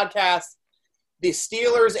SteelerNation.com podcast. The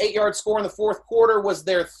Steelers' 8-yard score in the fourth quarter was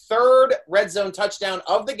their third red zone touchdown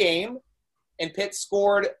of the game, and Pitt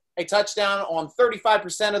scored a touchdown on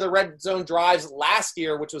 35% of the red zone drives last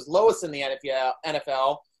year, which was lowest in the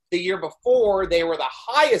NFL. The year before, they were the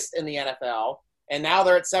highest in the NFL, and now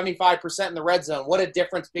they're at 75% in the red zone. What a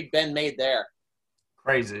difference Big Ben made there.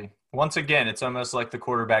 Crazy. Once again, it's almost like the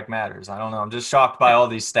quarterback matters. I don't know. I'm just shocked by all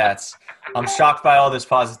these stats. I'm shocked by all this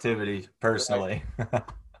positivity, personally. Right.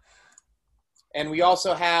 And we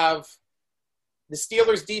also have the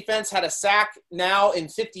Steelers defense had a sack now in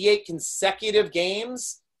 58 consecutive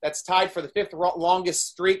games. That's tied for the 5th longest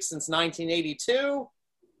streak since 1982.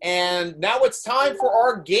 And now it's time for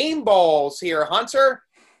our game balls here. Hunter,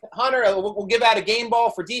 we'll give out a game ball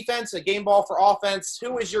for defense, a game ball for offense.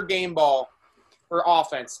 Who is your game ball for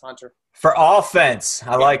offense, Hunter? For offense,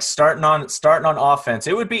 I like starting on offense.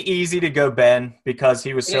 It would be easy to go Ben because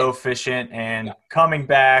he was so efficient and coming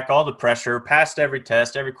back, all the pressure, passed every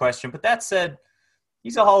test, every question. But that said,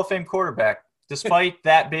 he's a Hall of Fame quarterback. Despite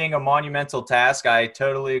that being a monumental task, I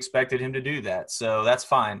totally expected him to do that. So that's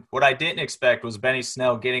fine. What I didn't expect was Benny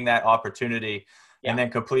Snell getting that opportunity and then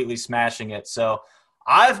completely smashing it. So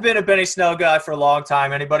I've been a Benny Snell guy for a long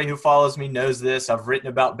time. Anybody who follows me knows this. I've written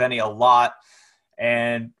about Benny a lot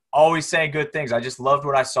and always saying good things. I just loved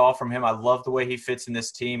what I saw from him. I love the way he fits in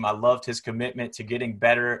this team. I loved his commitment to getting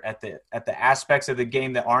better at the aspects of the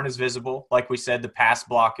game that aren't as visible. Like we said, the pass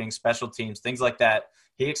blocking, special teams, things like that.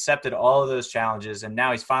 He accepted all of those challenges, and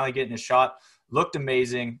now he's finally getting a shot. Looked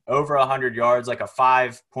amazing, over 100 yards, like a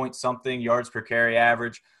 5-point-something yards per carry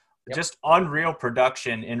average. Yep. Just unreal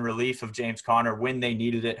production in relief of James Conner when they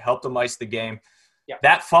needed it, helped them ice the game. Yep.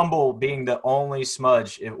 That fumble being the only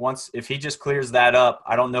smudge, if he just clears that up,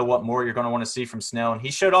 I don't know what more you're going to want to see from Snell. And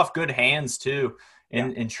he showed off good hands, too,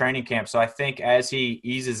 in training camp. So I think as he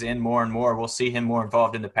eases in more and more, we'll see him more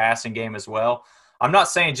involved in the passing game as well. I'm not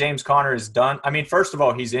saying James Conner is done. I mean, first of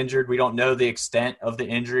all, he's injured. We don't know the extent of the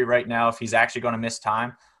injury right now, if he's actually going to miss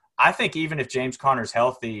time. I think even if James Conner's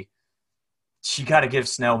healthy, you got to give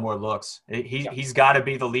Snell more looks. He's got to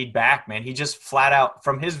be the lead back, man. He just flat out,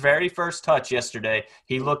 from his very first touch yesterday,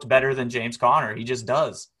 he looked better than James Conner. He just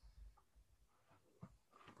does.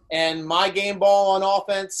 And my game ball on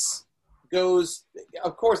offense goes,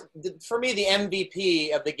 of course, for me, the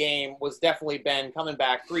MVP of the game was definitely Ben coming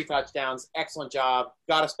back, 3 touchdowns, excellent job,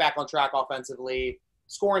 got us back on track offensively,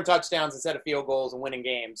 scoring touchdowns instead of field goals and winning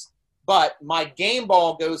games. But my game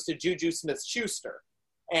ball goes to Juju Smith-Schuster.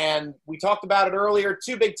 And we talked about it earlier,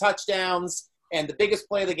 2 big touchdowns, and the biggest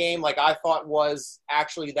play of the game, like I thought, was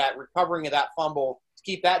actually that recovering of that fumble to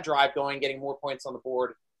keep that drive going, getting more points on the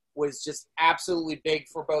board, was just absolutely big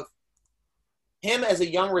for both him as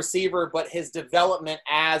a young receiver, but his development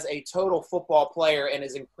as a total football player and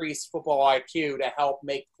his increased football IQ to help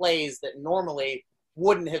make plays that normally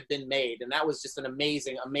wouldn't have been made. And that was just an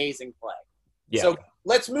amazing, amazing play. Yeah. So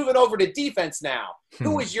let's move it over to defense now.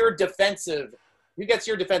 Who gets your defensive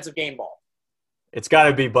game ball? It's got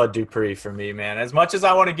to be Bud Dupree for me, man. As much as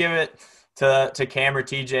I want to give it to Cam or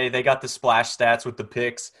TJ, they got the splash stats with the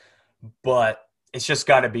picks, but it's just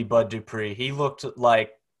got to be Bud Dupree. He looked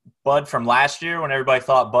like Bud from last year when everybody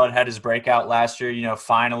thought Bud had his breakout last year,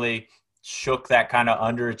 finally shook that kind of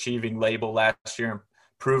underachieving label last year and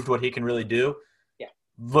proved what he can really do. Yeah.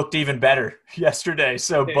 Looked even better yesterday.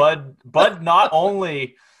 So Bud not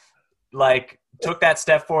only took that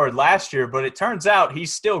step forward last year, but it turns out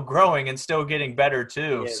he's still growing and still getting better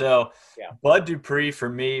too. So Bud Dupree for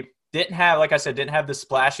me didn't have the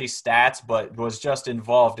splashy stats, but was just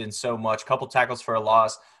involved in so much. Couple tackles for a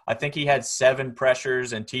loss. I think he had 7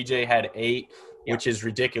 pressures and TJ had 8, which is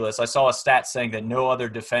ridiculous. I saw a stat saying that no other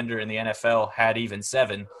defender in the NFL had even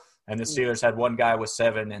 7, and the Steelers had one guy with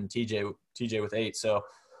 7 and TJ with 8. So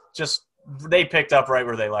just they picked up right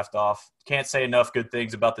where they left off. Can't say enough good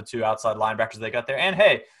things about the 2 outside linebackers they got there. And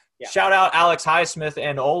hey, shout out Alex Highsmith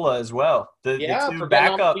and Ola as well. The 2 for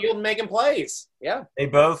backup on the field and making plays. Yeah, they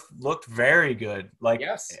both looked very good.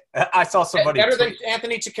 I saw somebody better than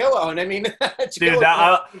Anthony Chiquillo, and I mean, dude,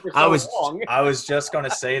 I was just gonna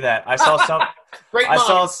say that. I saw some.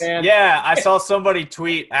 I saw somebody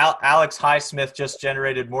tweet Alex Highsmith just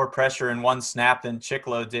generated more pressure in 1 snap than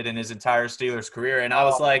Chiquillo did in his entire Steelers career, and I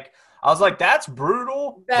was like, that's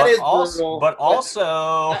brutal. That is brutal. But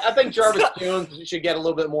also, I think Jarvis Jones should get a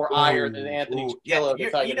little bit more ire than Anthony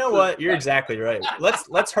Chiquillo. You know what? You're exactly right.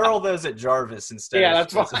 Let's hurl those at Jarvis instead. Yeah,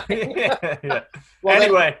 that's fine. Yeah. Well,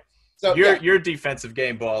 anyway, your defensive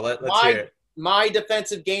game ball. Let's hear it. My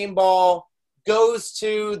defensive game ball goes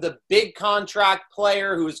to the big contract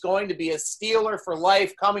player who is going to be a Steeler for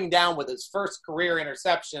life, coming down with his first career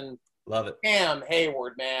interception. Love it. Cam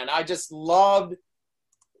Hayward, man. I just loved –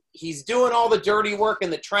 he's doing all the dirty work in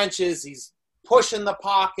the trenches. He's pushing the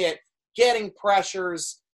pocket, getting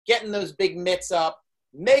pressures, getting those big mitts up,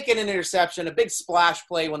 making an interception, a big splash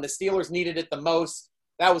play when the Steelers needed it the most.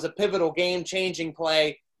 That was a pivotal game-changing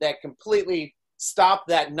play that completely stopped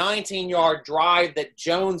that 19-yard drive that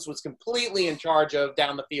Jones was completely in charge of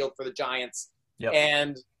down the field for the Giants,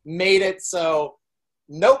 and made it so,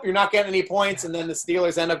 nope, you're not getting any points, and then the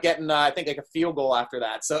Steelers end up getting, I think, like a field goal after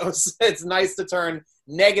that. So it's nice to turn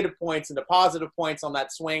negative points into positive points on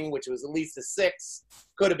that swing, which was at least a 6,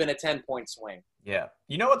 could have been a 10-point swing. Yeah.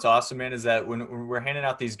 You know what's awesome, man, is that when we're handing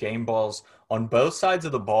out these game balls on both sides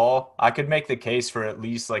of the ball, I could make the case for at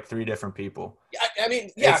least like 3 different people. I mean,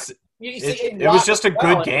 yeah. It was just a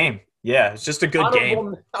good game. Yeah, it's just a good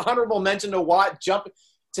game. Honorable mention to Watt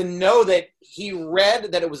to know that he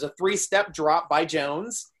read that it was a 3-step drop by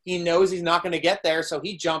Jones. He knows he's not going to get there, so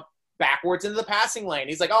he jumped backwards into the passing lane.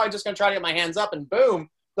 He's like, I'm just going to try to get my hands up, and boom,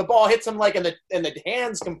 the ball hits him like in the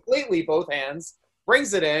hands completely, both hands,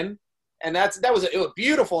 brings it in. And it was a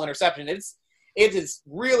beautiful interception. It is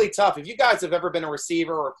really tough. If you guys have ever been a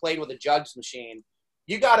receiver or played with a jugs machine,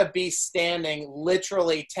 you got to be standing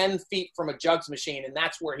literally 10 feet from a jugs machine, and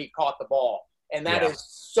that's where he caught the ball. And that is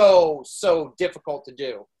so, so difficult to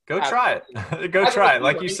do. Go try it. Go try it.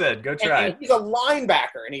 Like you said, go try it. He's a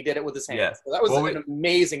linebacker, and he did it with his hands. Yeah. So that was an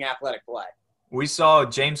amazing athletic play. We saw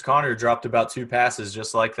James Conner dropped about 2 passes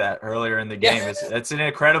just like that earlier in the game. It's an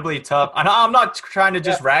incredibly tough – I'm not trying to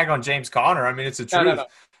just rag on James Conner. I mean, it's the truth. No.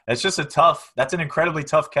 It's just that's an incredibly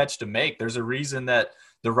tough catch to make. There's a reason that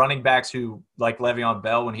the running backs who, like Le'Veon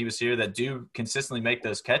Bell when he was here, that do consistently make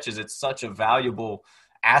those catches, it's such a valuable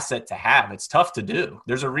asset to have. It's tough to do.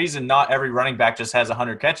 There's a reason not every running back just has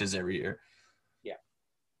 100 catches every year. Yeah.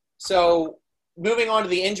 So – moving on to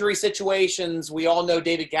the injury situations, we all know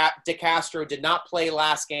David DeCastro did not play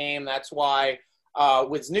last game. That's why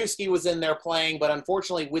Wisniewski was in there playing, but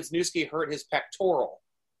unfortunately Wisniewski hurt his pectoral.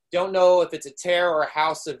 Don't know if it's a tear or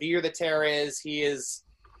how severe the tear is. He is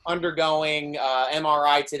undergoing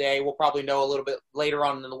MRI today. We'll probably know a little bit later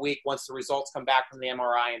on in the week once the results come back from the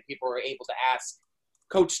MRI and people are able to ask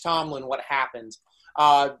Coach Tomlin what happened.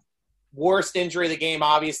 Worst injury of the game,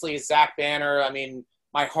 obviously, is Zach Banner. I mean,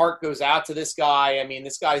 my heart goes out to this guy. I mean,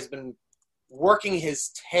 this guy's been working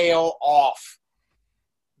his tail off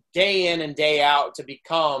day in and day out to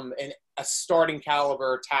become a starting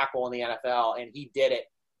caliber tackle in the NFL, and he did it.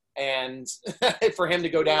 And for him to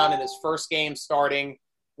go down in his first game starting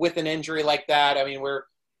with an injury like that, I mean, we're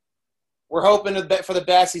hoping for the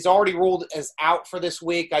best. He's already ruled as out for this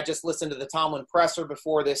week. I just listened to the Tomlin presser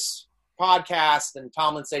before this podcast, and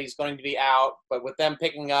Tomlin said he's going to be out. But with them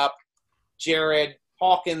picking up Jared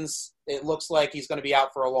Hawkins, it looks like he's going to be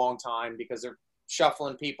out for a long time because they're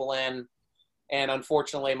shuffling people in. And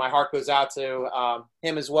unfortunately, my heart goes out to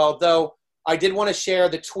him as well. Though I did want to share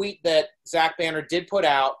the tweet that Zach Banner did put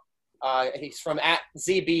out. He's from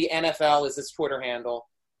 @ZBNFL is his Twitter handle.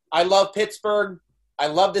 I love Pittsburgh. I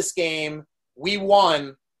love this game. We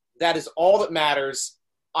won. That is all that matters.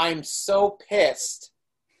 I'm so pissed.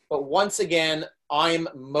 But once again, I'm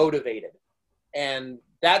motivated. And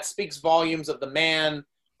that speaks volumes of the man.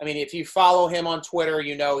 I mean, if you follow him on Twitter,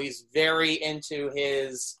 you know he's very into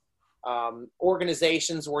his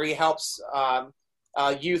organizations where he helps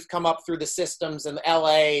youth come up through the systems in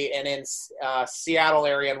LA and in Seattle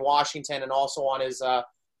area and Washington, and also on his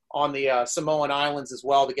on the Samoan Islands as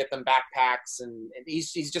well to get them backpacks. And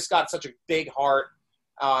he's just got such a big heart,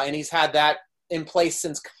 and he's had that in place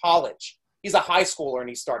since college. He's a high schooler, and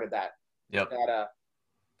he started that. Yep.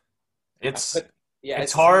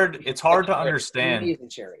 It's hard to understand.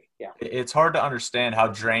 Yeah. It's hard to understand how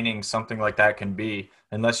draining something like that can be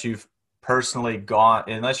unless you've personally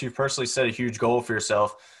set a huge goal for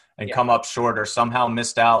yourself and come up short or somehow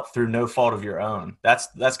missed out through no fault of your own.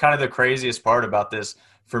 That's kind of the craziest part about this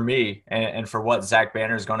for me and for what Zach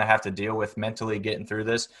Banner is going to have to deal with mentally getting through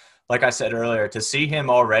this. Like I said earlier, to see him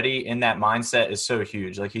already in that mindset is so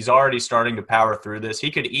huge. Like, he's already starting to power through this.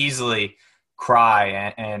 He could easily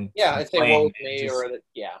cry and if they woke me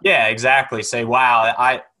yeah, exactly. Say,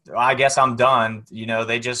 wow, I guess I'm done. You know,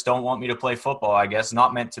 they just don't want me to play football. I guess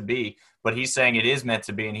not meant to be. But he's saying it is meant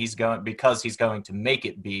to be, and he's going to make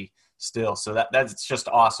it be still. So that's just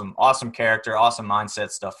awesome. Awesome character, awesome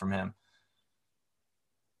mindset stuff from him.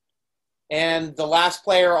 And the last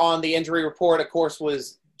player on the injury report, of course,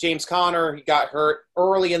 was James Conner. He got hurt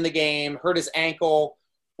early in the game, hurt his ankle.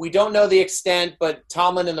 We don't know the extent, but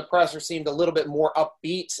Tomlin in the presser seemed a little bit more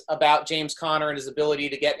upbeat about James Conner and his ability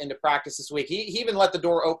to get into practice this week. He even let the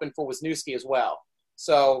door open for Wisniewski as well.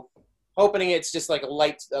 So hoping it's just like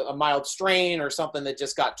a mild strain or something that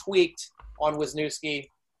just got tweaked on Wisniewski.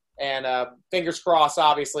 And fingers crossed,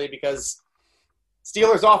 obviously, because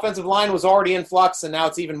Steelers' offensive line was already in flux, and now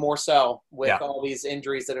it's even more so with all these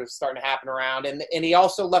injuries that are starting to happen around. And he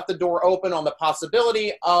also left the door open on the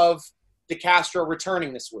possibility of DeCastro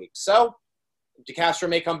returning this week. So DeCastro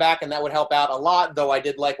may come back, and that would help out a lot, though I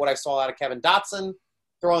did like what I saw out of Kevin Dotson,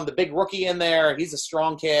 throwing the big rookie in there. He's a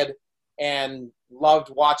strong kid, and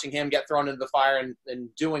loved watching him get thrown into the fire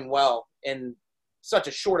and doing well in such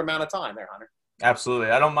a short amount of time there, Hunter. Absolutely.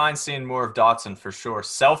 I don't mind seeing more of Dotson for sure.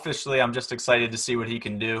 Selfishly, I'm just excited to see what he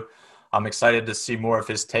can do. I'm excited to see more of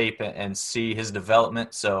his tape and see his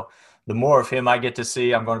development. So the more of him I get to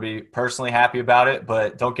see, I'm going to be personally happy about it.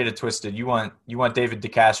 But don't get it twisted. You want David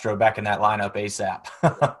DeCastro back in that lineup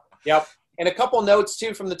ASAP. Yep. And a couple notes,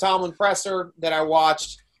 too, from the Tomlin presser that I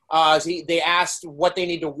watched. They asked what they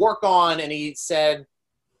need to work on, and he said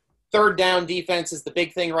third down defense is the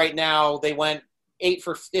big thing right now. They went 8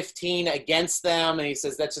 for 15 against them, and he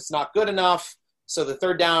says that's just not good enough. So the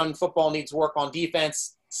third down football needs work on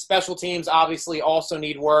defense. Special teams obviously also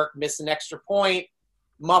need work. Missed an extra point,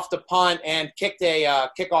 muffed a punt, and kicked a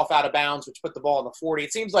kickoff out of bounds, which put the ball in the 40.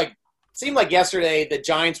 It seemed like yesterday the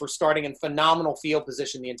Giants were starting in phenomenal field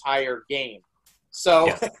position the entire game. So,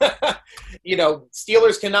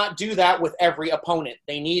 Steelers cannot do that with every opponent.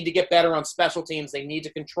 They need to get better on special teams. They need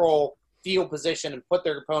to control field position and put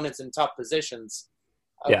their opponents in tough positions.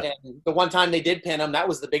 And the one time they did pin them, that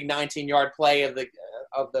was the big 19-yard play of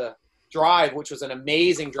the drive, which was an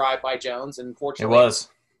amazing drive by Jones. And unfortunately, it was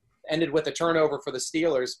ended with a turnover for the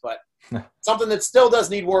Steelers. But something that still does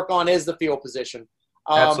need work on is the field position.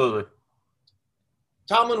 Absolutely.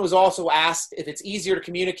 Tomlin was also asked if it's easier to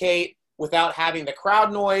communicate without having the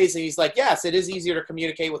crowd noise. And he's like, yes, it is easier to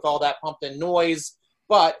communicate with all that pumped-in noise,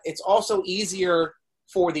 but it's also easier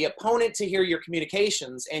for the opponent to hear your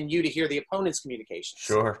communications and you to hear the opponent's communications.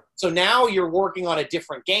 Sure. So now you're working on a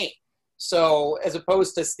different game. So as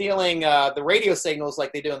opposed to stealing the radio signals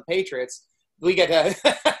like they do in the Patriots, we get to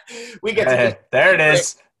there it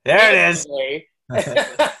is. There it is.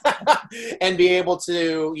 And be able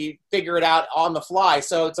to figure it out on the fly.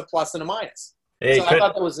 So it's a plus and a minus. I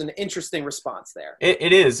thought that was an interesting response there.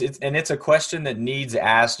 It is. It's a question that needs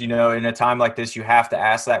asked. In a time like this, you have to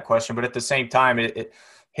ask that question. But at the same time,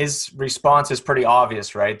 his response is pretty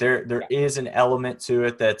obvious, right? There is an element to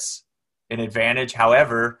it that's an advantage.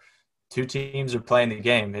 However, two teams are playing the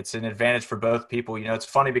game. It's an advantage for both people. It's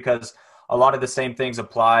funny because a lot of the same things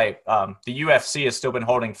apply. The UFC has still been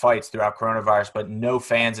holding fights throughout coronavirus, but no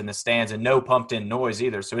fans in the stands and no pumped-in noise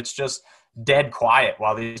either. So it's just dead quiet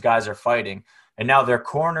while these guys are fighting. And now their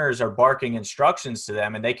corners are barking instructions to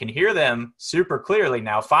them, and they can hear them super clearly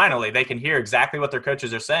now. Finally, they can hear exactly what their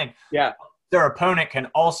coaches are saying. Yeah. Their opponent can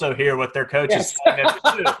also hear what their coach is saying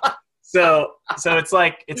too. So it's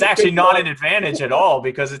like it's actually not an advantage at all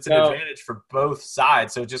because it's an advantage for both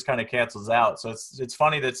sides. So it just kind of cancels out. So it's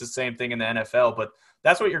funny that it's the same thing in the NFL, but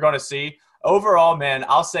that's what you're going to see. Overall, man,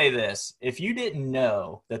 I'll say this. If you didn't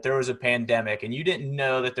know that there was a pandemic and you didn't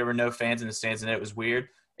know that there were no fans in the stands and it was weird,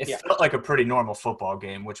 it felt like a pretty normal football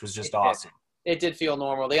game, which was just awesome. It did feel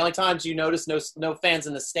normal. The only times you notice no fans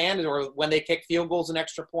in the stand are when they kick field goals and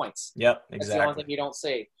extra points. Yep, exactly. That's the only thing you don't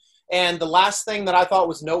see. And the last thing that I thought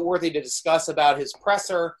was noteworthy to discuss about his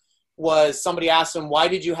presser was somebody asked him, why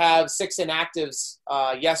did you have 6 inactives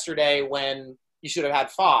yesterday when you should have had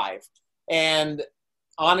 5? And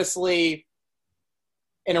honestly,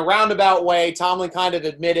 in a roundabout way, Tomlin kind of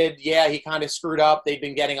admitted, he kind of screwed up. They've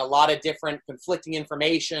been getting a lot of different conflicting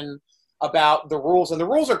information about the rules. And the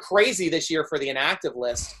rules are crazy this year for the inactive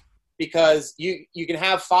list because you can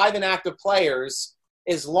have 5 inactive players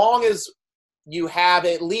as long as you have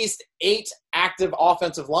at least 8 active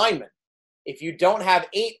offensive linemen. If you don't have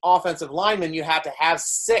 8 offensive linemen, you have to have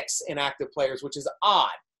 6 inactive players, which is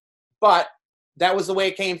odd. But that was the way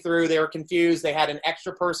it came through. They were confused. They had an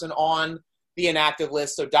extra person on the inactive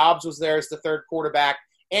list. So Dobbs was there as the third quarterback.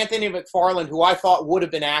 Anthony McFarland, who I thought would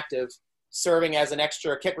have been active, serving as an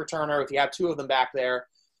extra kick returner if you have 2 of them back there.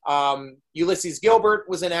 Ulysses Gilbert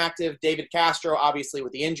was inactive. David Castro, obviously,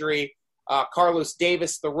 with the injury. Carlos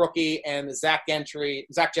Davis, the rookie, and Zach Gentry,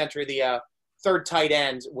 the third tight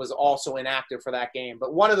end, was also inactive for that game.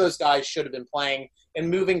 But one of those guys should have been playing. And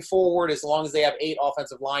moving forward, as long as they have 8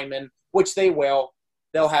 offensive linemen, which they will,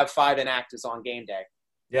 they'll have 5 inactives on game day.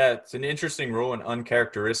 Yeah, it's an interesting rule and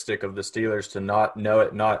uncharacteristic of the Steelers to not know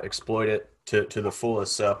it, not exploit it to the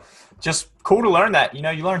fullest. So just cool to learn that.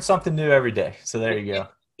 You learn something new every day. So there you go.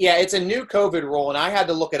 Yeah, it's a new COVID rule, and I had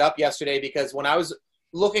to look it up yesterday because when I was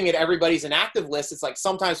looking at everybody's inactive list, it's like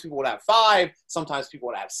sometimes people would have 5, sometimes people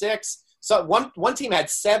would have 6. So one team had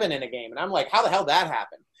 7 in a game, and I'm like, how the hell did that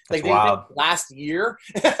happen? Like wild. Last year.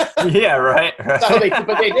 Yeah, right. So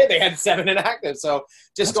but they did. They had 7 inactive. So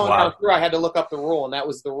just That's going wild. down through, I had to look up the rule, and that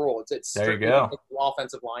was the rule. It's There you strictly go.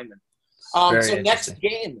 offensive linemen. Very So next interesting.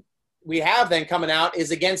 game we have then coming out is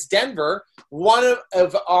against Denver, one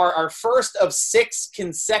of our first of 6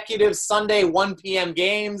 consecutive Sunday 1 p.m.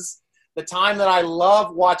 games, the time that I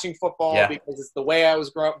love watching football because it's the way I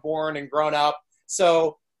was born and grown up.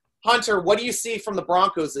 So, Hunter, what do you see from the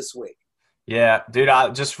Broncos this week? Yeah, dude,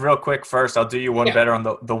 just real quick first, I'll do you one better on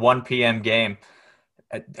the 1 p.m. game.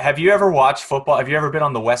 Have you ever watched football? Have you ever been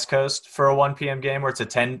on the West Coast for a 1 p.m. game where it's a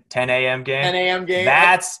 10 a.m. game? 10 a.m. game?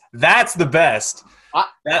 That's the best.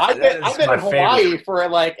 I've been in Hawaii for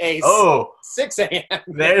like a 6 a.m.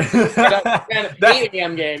 8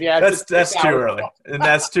 a.m. game. Yeah, that's too early. And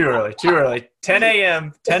that's too early. Too early. 10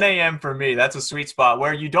 a.m. for me. That's a sweet spot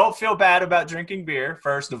where you don't feel bad about drinking beer,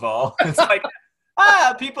 first of all. It's like,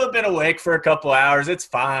 people have been awake for a couple hours. It's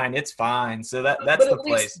fine. It's fine. So that's the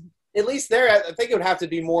place. At least there, I think it would have to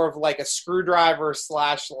be more of like a screwdriver /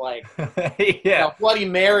 like Bloody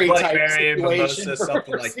Mary type situation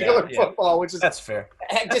for Steeler football, which is that's fair.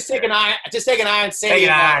 Just take an iron save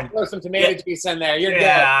and throw some tomato juice in there. You're good.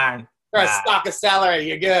 Iron. Throw a stalk of celery.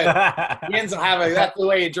 You're good. You ends up having that's the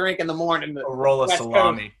way you drink in the morning. A roll of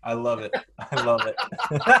salami. I love it.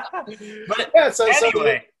 But yeah, so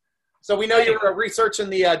anyway. So we know you were researching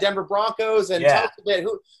the Denver Broncos, and tell us a bit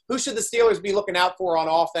who should the Steelers be looking out for on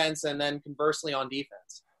offense, and then conversely on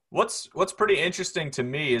defense. What's pretty interesting to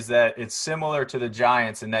me is that it's similar to the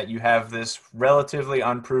Giants in that you have this relatively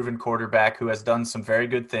unproven quarterback who has done some very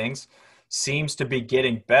good things, seems to be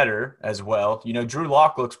getting better as well. You know, Drew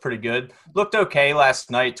Lock looks pretty good, looked okay last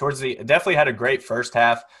night. Definitely had a great first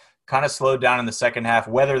half. Kind of slowed down in the second half,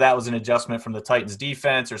 whether that was an adjustment from the Titans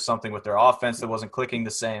defense or something with their offense that wasn't clicking the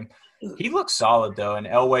same. He looks solid, though, and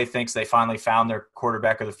Elway thinks they finally found their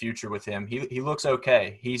quarterback of the future with him. He looks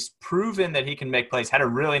okay. He's proven that he can make plays. Had a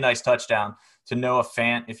really nice touchdown to Noah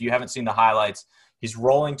Fant. If you haven't seen the highlights, he's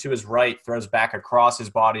rolling to his right, throws back across his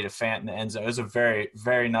body to Fant in the end zone. It was a very,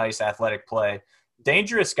 very nice athletic play.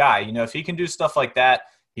 Dangerous guy. You know, if he can do stuff like that,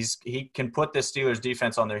 he can put the Steelers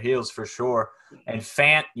defense on their heels for sure. And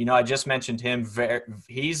Fant, you know, I just mentioned him.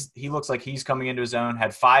 He looks like he's coming into his own.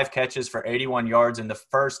 Had 5 catches for 81 yards in the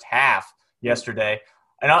first half yesterday,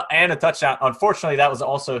 and a touchdown. Unfortunately, that was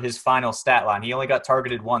also his final stat line. He only got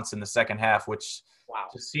targeted once in the second half, which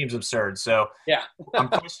just seems absurd. So yeah, I'm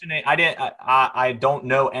questioning. I don't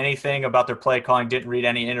know anything about their play calling. Didn't read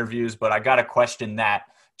any interviews, but I got to question that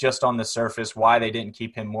just on the surface why they didn't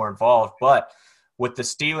keep him more involved. But with the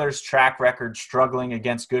Steelers' track record struggling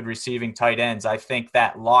against good receiving tight ends, I think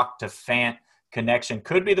that Lock to Fant connection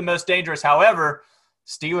could be the most dangerous. However,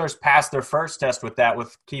 Steelers passed their first test with that,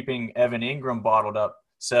 with keeping Evan Ingram bottled up.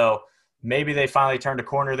 So maybe they finally turned a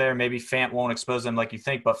corner there. Maybe Fant won't expose them like you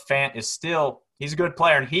think, but Fant is he's a good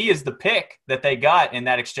player, and he is the pick that they got in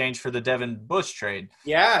that exchange for the Devin Bush trade.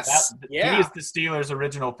 Yes. He is the Steelers'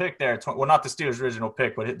 original pick there. Well, not the Steelers' original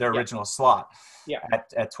pick, but their original slot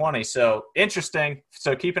at 20. So interesting.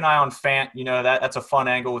 So keep an eye on Fant. You know, that's a fun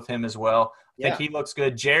angle with him as well. I think he looks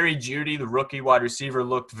good. Jerry Jeudy, the rookie wide receiver,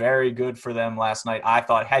 looked very good for them last night. I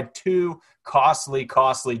thought had 2 costly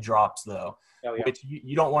drops, though. Which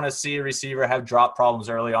you don't want to see a receiver have drop problems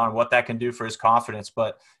early on, what that can do for his confidence.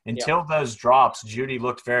 But until those drops, Jeudy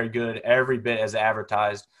looked very good, every bit as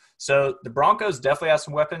advertised. So the Broncos definitely have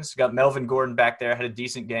some weapons. Got Melvin Gordon back there, had a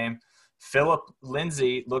decent game. Philip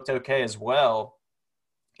Lindsay looked okay as well.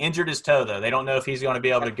 Injured his toe, though. They don't know if he's going to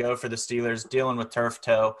be able to go for the Steelers, dealing with turf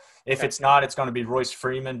toe. If it's not, it's going to be Royce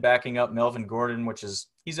Freeman backing up Melvin Gordon,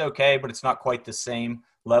 he's okay, but it's not quite the same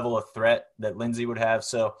level of threat that Lindsay would have.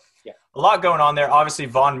 So a lot going on there. Obviously,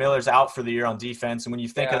 Von Miller's out for the year on defense. And when you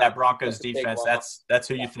think of that Broncos defense, that's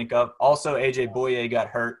who you think of. Also, A.J. Bouye got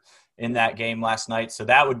hurt in that game last night. So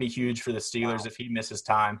that would be huge for the Steelers if he misses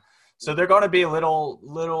time. So they're going to be a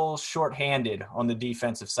little shorthanded on the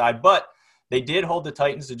defensive side. But they did hold the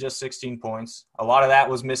Titans to just 16 points. A lot of that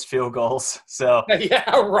was missed field goals. So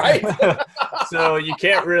yeah, right. So you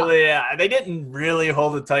can't really they didn't really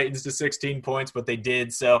hold the Titans to 16 points, but they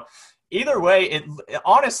did. So either way,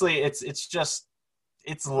 honestly,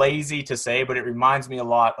 it's lazy to say, but it reminds me a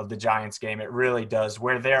lot of the Giants game. It really does,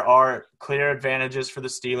 where there are clear advantages for the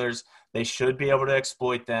Steelers. They should be able to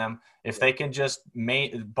exploit them. If they can just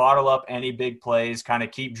bottle up any big plays, kind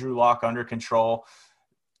of keep Drew Lock under control,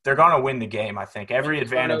 they're going to win the game, I think. Every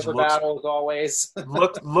advantage looks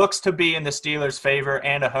to be in the Steelers' favor,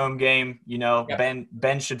 and a home game. You know,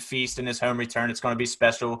 Ben should feast in his home return. It's going to be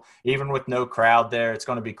special. Even with no crowd there, it's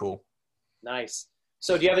going to be cool. Nice.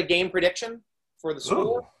 So do you have a game prediction for the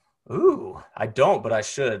score? Ooh, I don't, but I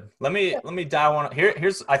should. Let me dial one.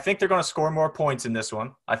 Here's I think they're going to score more points in this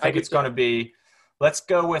one. I think it's going to be, let's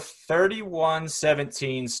go with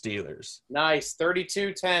 31-17 Steelers. Nice.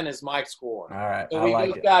 32-10 is my score. All right. So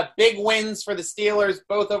we've got big wins for the Steelers,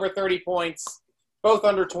 both over 30 points, both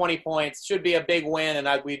under 20 points. Should be a big win,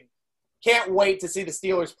 and we can't wait to see the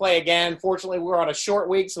Steelers play again. Fortunately, we're on a short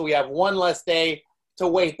week, so we have one less day to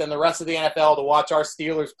wait than the rest of the NFL to watch our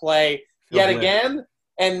Steelers play again.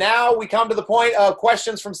 And now we come to the point of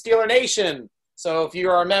questions from Steeler Nation. So if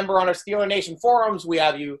you are a member on our Steeler Nation forums, we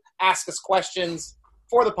have you ask us questions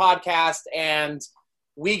for the podcast, and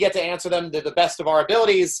we get to answer them to the best of our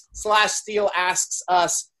abilities. /Steel asks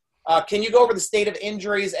us, can you go over the state of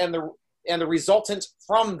injuries and the resultant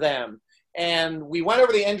from them? And we went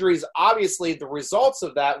over the injuries. Obviously, the results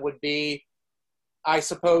of that would be, I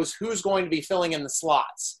suppose, who's going to be filling in the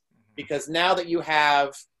slots. Because now that you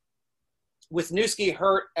have Wisniewski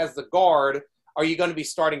hurt as the guard, are you going to be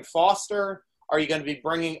starting Foster? Are you going to be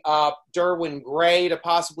bringing up Derwin Gray to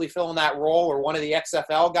possibly fill in that role, or one of the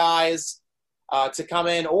XFL guys to come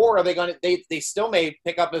in? Or are they going to – they still may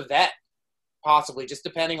pick up a vet, possibly, just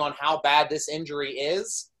depending on how bad this injury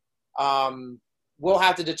is. We'll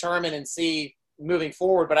have to determine and see moving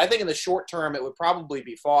forward. But I think in the short term, it would probably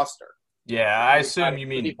be Foster. Yeah, I assume you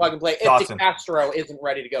mean plug and play if DeCastro isn't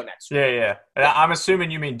ready to go next week. Yeah. And I'm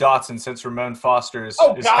assuming you mean Dotson, since Ramon Foster is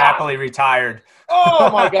happily retired.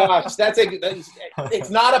 Oh my gosh, it's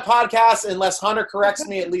not a podcast unless Hunter corrects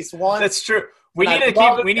me at least once. That's true. We need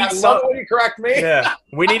somebody correct me. Yeah,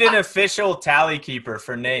 we need an official tally keeper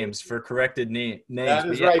for names, for corrected names. That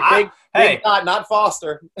is right. Big Dot, not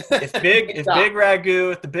Foster. If the Big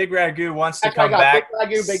Ragu wants to come back,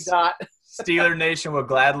 Big Ragu, Big Dot. Steeler Nation will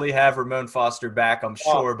gladly have Ramon Foster back, I'm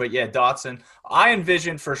sure. But yeah, Dotson, I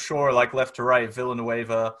envision for sure, like left to right,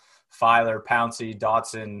 Villanueva, Filer, Pouncey,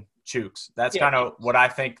 Dotson, Chooks. That's kind of what I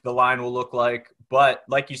think the line will look like. But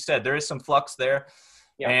like you said, there is some flux there.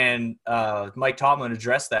 Yeah. And Mike Tomlin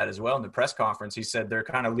addressed that as well in the press conference. He said they're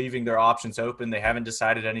kind of leaving their options open. They haven't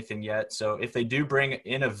decided anything yet. So if they do bring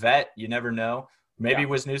in a vet, you never know. Maybe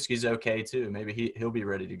Wisniewski's okay too. Maybe he'll be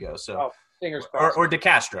ready to go. So fingers crossed. Or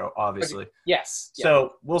DeCastro, obviously. Yes.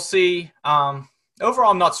 So we'll see.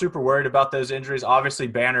 Overall, I'm not super worried about those injuries. Obviously,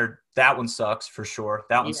 Banner, that one sucks for sure.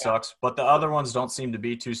 That one sucks. But the other ones don't seem to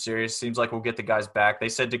be too serious. Seems like we'll get the guys back. They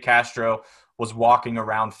said DeCastro was walking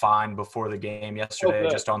around fine before the game yesterday,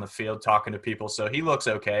 just on the field talking to people. So he looks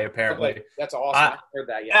okay, apparently. That's awesome. I heard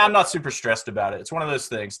that. Yeah. I'm not super stressed about it. It's one of those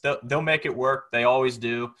things. They'll make it work. They always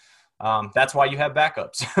do. That's why you have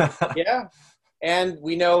backups. Yeah. And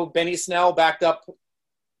we know Benny Snell backed up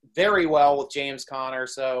very well with James Conner.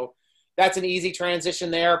 So that's an easy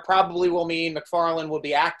transition there. Probably will mean McFarland will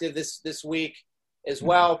be active this week as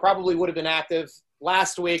well. Probably would have been active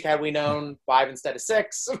last week had we known 5 instead of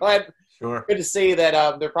 6. But good to see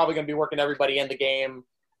that they're probably going to be working everybody in the game,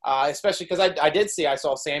 especially because I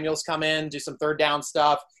saw Samuels come in, do some third down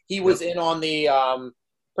stuff. He was in on the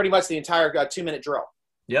pretty much the entire 2-minute drill.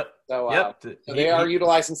 So they are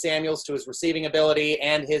utilizing Samuels to his receiving ability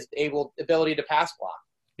and his ability to pass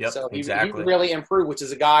block. So he really improved, which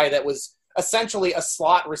is a guy that was essentially a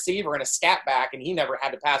slot receiver and a scat back, and he never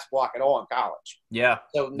had to pass block at all in college. Yeah.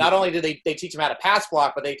 So not only did they teach him how to pass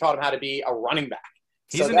block, but they taught him how to be a running back.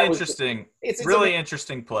 He's an interesting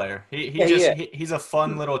player. He's a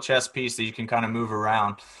fun little chess piece that you can kind of move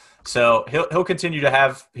around. So he'll continue to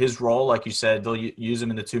have his role, like you said. They'll use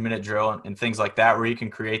him in the 2-minute drill and things like that, where he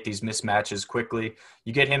can create these mismatches quickly.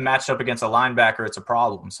 You get him matched up against a linebacker, it's a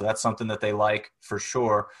problem. So that's something that they like for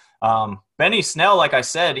sure. Benny Snell, like I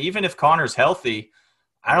said, even if Connor's healthy,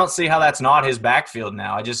 I don't see how that's not his backfield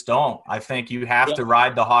now. I just don't. I think you have to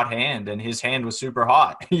ride the hot hand, and his hand was super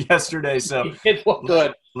hot yesterday. So it looked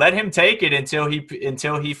good. Let him take it until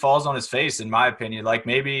he falls on his face, in my opinion. Like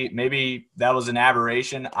maybe that was an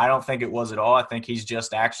aberration. I don't think it was at all. I think he's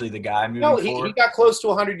just actually the guy moving forward. He got close to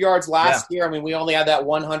 100 yards last year. I mean, we only had that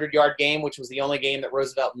 100-yard game, which was the only game that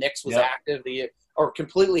Roosevelt Nix was active or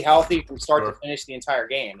completely healthy from start to finish the entire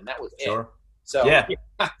game, and that was it. So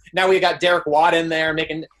now we got Derek Watt in there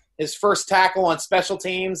making his first tackle on special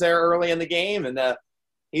teams there early in the game, and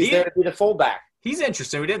he's there to be the fullback. He's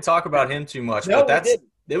interesting. We didn't talk about him too much, but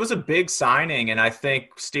it was a big signing, and I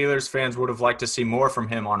think Steelers fans would have liked to see more from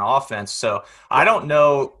him on offense. So I don't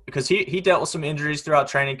know, because he dealt with some injuries throughout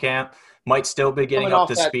training camp, might still be getting up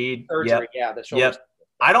to speed. Surgery, the shoulder.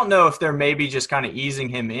 I don't know if they're maybe just kind of easing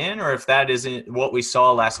him in, or if that isn't what we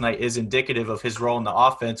saw last night is indicative of his role in the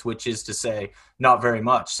offense, which is to say not very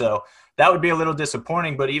much. So that would be a little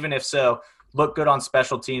disappointing, but even if so, look good on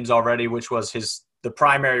special teams already, which was his the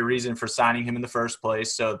primary reason for signing him in the first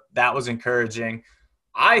place. So that was encouraging.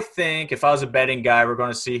 I think if I was a betting guy, we're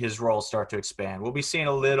going to see his role start to expand. We'll be seeing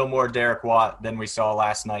a little more Derek Watt than we saw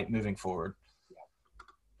last night moving forward.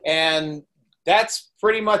 And that's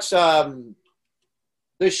pretty much the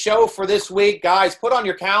show for this week. Guys, put on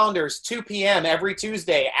your calendars 2 p.m. every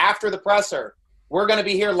Tuesday after the presser. We're going to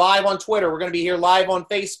be here live on Twitter. We're going to be here live on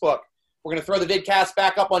Facebook. We're going to throw the vidcast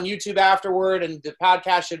back up on YouTube afterward, and the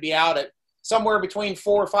podcast should be out at somewhere between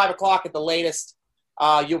 4 or 5 o'clock at the latest.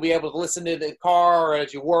 You'll be able to listen to the car or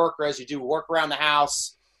as you work or as you do work around the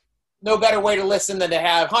house. No better way to listen than to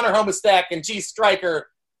have Hunter Homestead and G. Stryker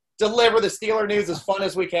deliver the Steeler news as fun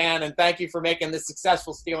as we can. And thank you for making this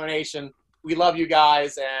successful Steeler Nation. We love you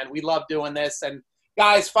guys, and we love doing this. And,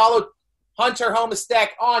 guys, follow Hunter Homestead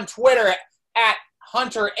on Twitter at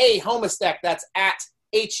Hunter A. Homestead. That's at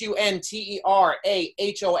HunterAHomistek,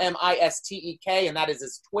 and that is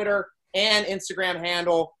his Twitter and Instagram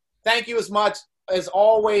handle. Thank you as much as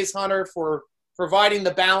always, Hunter, for providing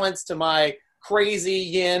the balance to my crazy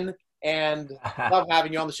yin, and love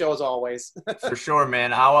having you on the show as always. For sure,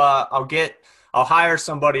 man. I'll hire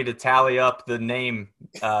somebody to tally up the name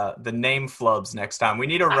flubs next time. We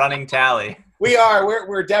need a running tally.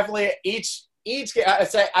 We're definitely each.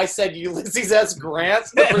 I said Ulysses S. Grant.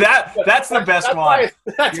 That's the best one.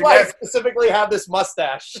 That's why I specifically have this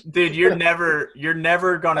mustache. Dude, you're never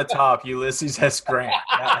gonna top Ulysses S. Grant.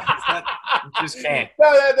 You just can't.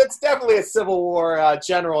 No, that's definitely a Civil War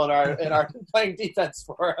general in our playing defense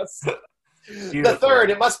for us. Beautiful. The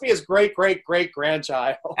third, it must be his great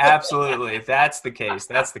grandchild. Absolutely. If that's the case,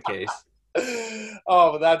 that's the case.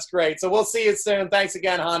 Oh, that's great. So we'll see you soon. Thanks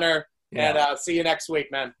again, Hunter. Yeah. And see you next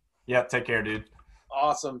week, man. Yep, take care, dude.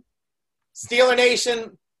 Awesome. Steeler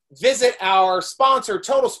Nation, visit our sponsor,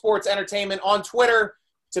 Total Sports Entertainment, on Twitter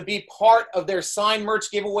to be part of their signed merch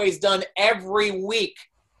giveaways done every week.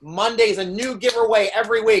 Monday's a new giveaway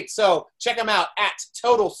every week, so check them out at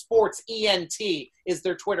Total Sports ENT is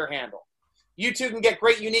their Twitter handle. You too can get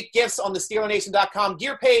great unique gifts on the SteelerNation.com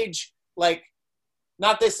gear page, like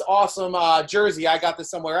not this awesome jersey. I got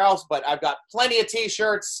this somewhere else, but I've got plenty of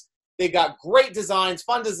T-shirts. They've got great designs,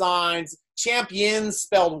 fun designs, champions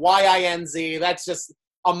spelled Y-I-N-Z. That's just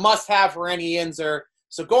a must-have for any Yinzer.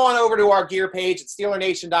 So go on over to our gear page at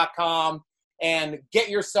SteelerNation.com and get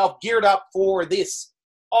yourself geared up for this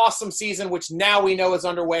awesome season, which now we know is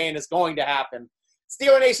underway and is going to happen.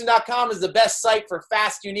 SteelerNation.com is the best site for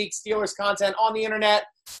fast, unique Steelers content on the internet.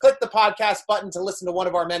 Click the podcast button to listen to one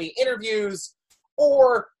of our many interviews,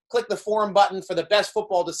 or click the forum button for the best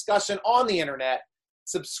football discussion on the internet.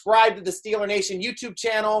 Subscribe to the Steeler Nation YouTube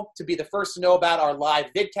channel to be the first to know about our live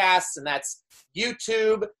vidcasts, and that's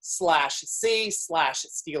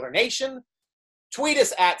YouTube/C/Steeler Nation. Tweet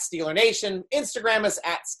us at Steeler Nation. Instagram us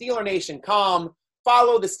at SteelerNation.com.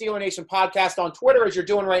 Follow the Steeler Nation podcast on Twitter as you're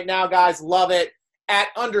doing right now, guys. Love it. At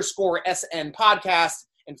 _SN podcast.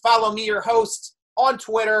 And follow me, your host, on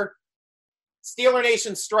Twitter, Steeler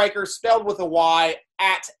Nation Stryker, spelled with a Y,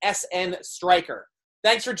 at SN Stryker.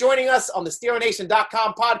 Thanks for joining us on the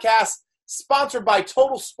SteelerNation.com podcast, sponsored by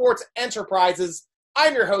Total Sports Enterprises.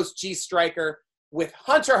 I'm your host, G. Stryker, with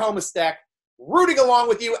Hunter Homestead, rooting along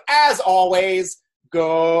with you as always.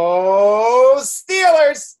 Go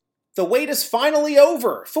Steelers! The wait is finally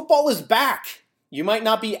over. Football is back. You might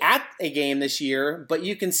not be at a game this year, but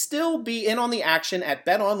you can still be in on the action at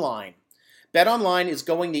BetOnline. BetOnline is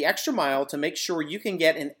going the extra mile to make sure you can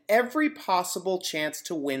get in every possible chance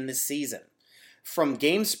to win this season. From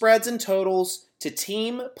game spreads and totals to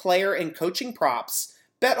team, player, and coaching props,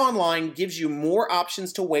 BetOnline gives you more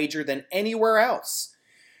options to wager than anywhere else.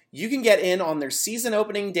 You can get in on their season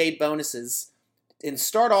opening day bonuses and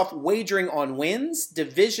start off wagering on wins,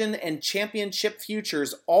 division, and championship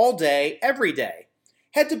futures all day, every day.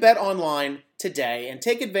 Head to BetOnline today and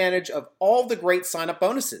take advantage of all the great sign-up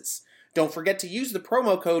bonuses. Don't forget to use the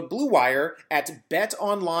promo code BLUEWIRE at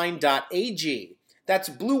betonline.ag. That's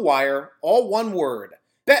Blue Wire, all one word.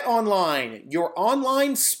 BetOnline, your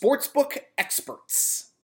online sportsbook experts.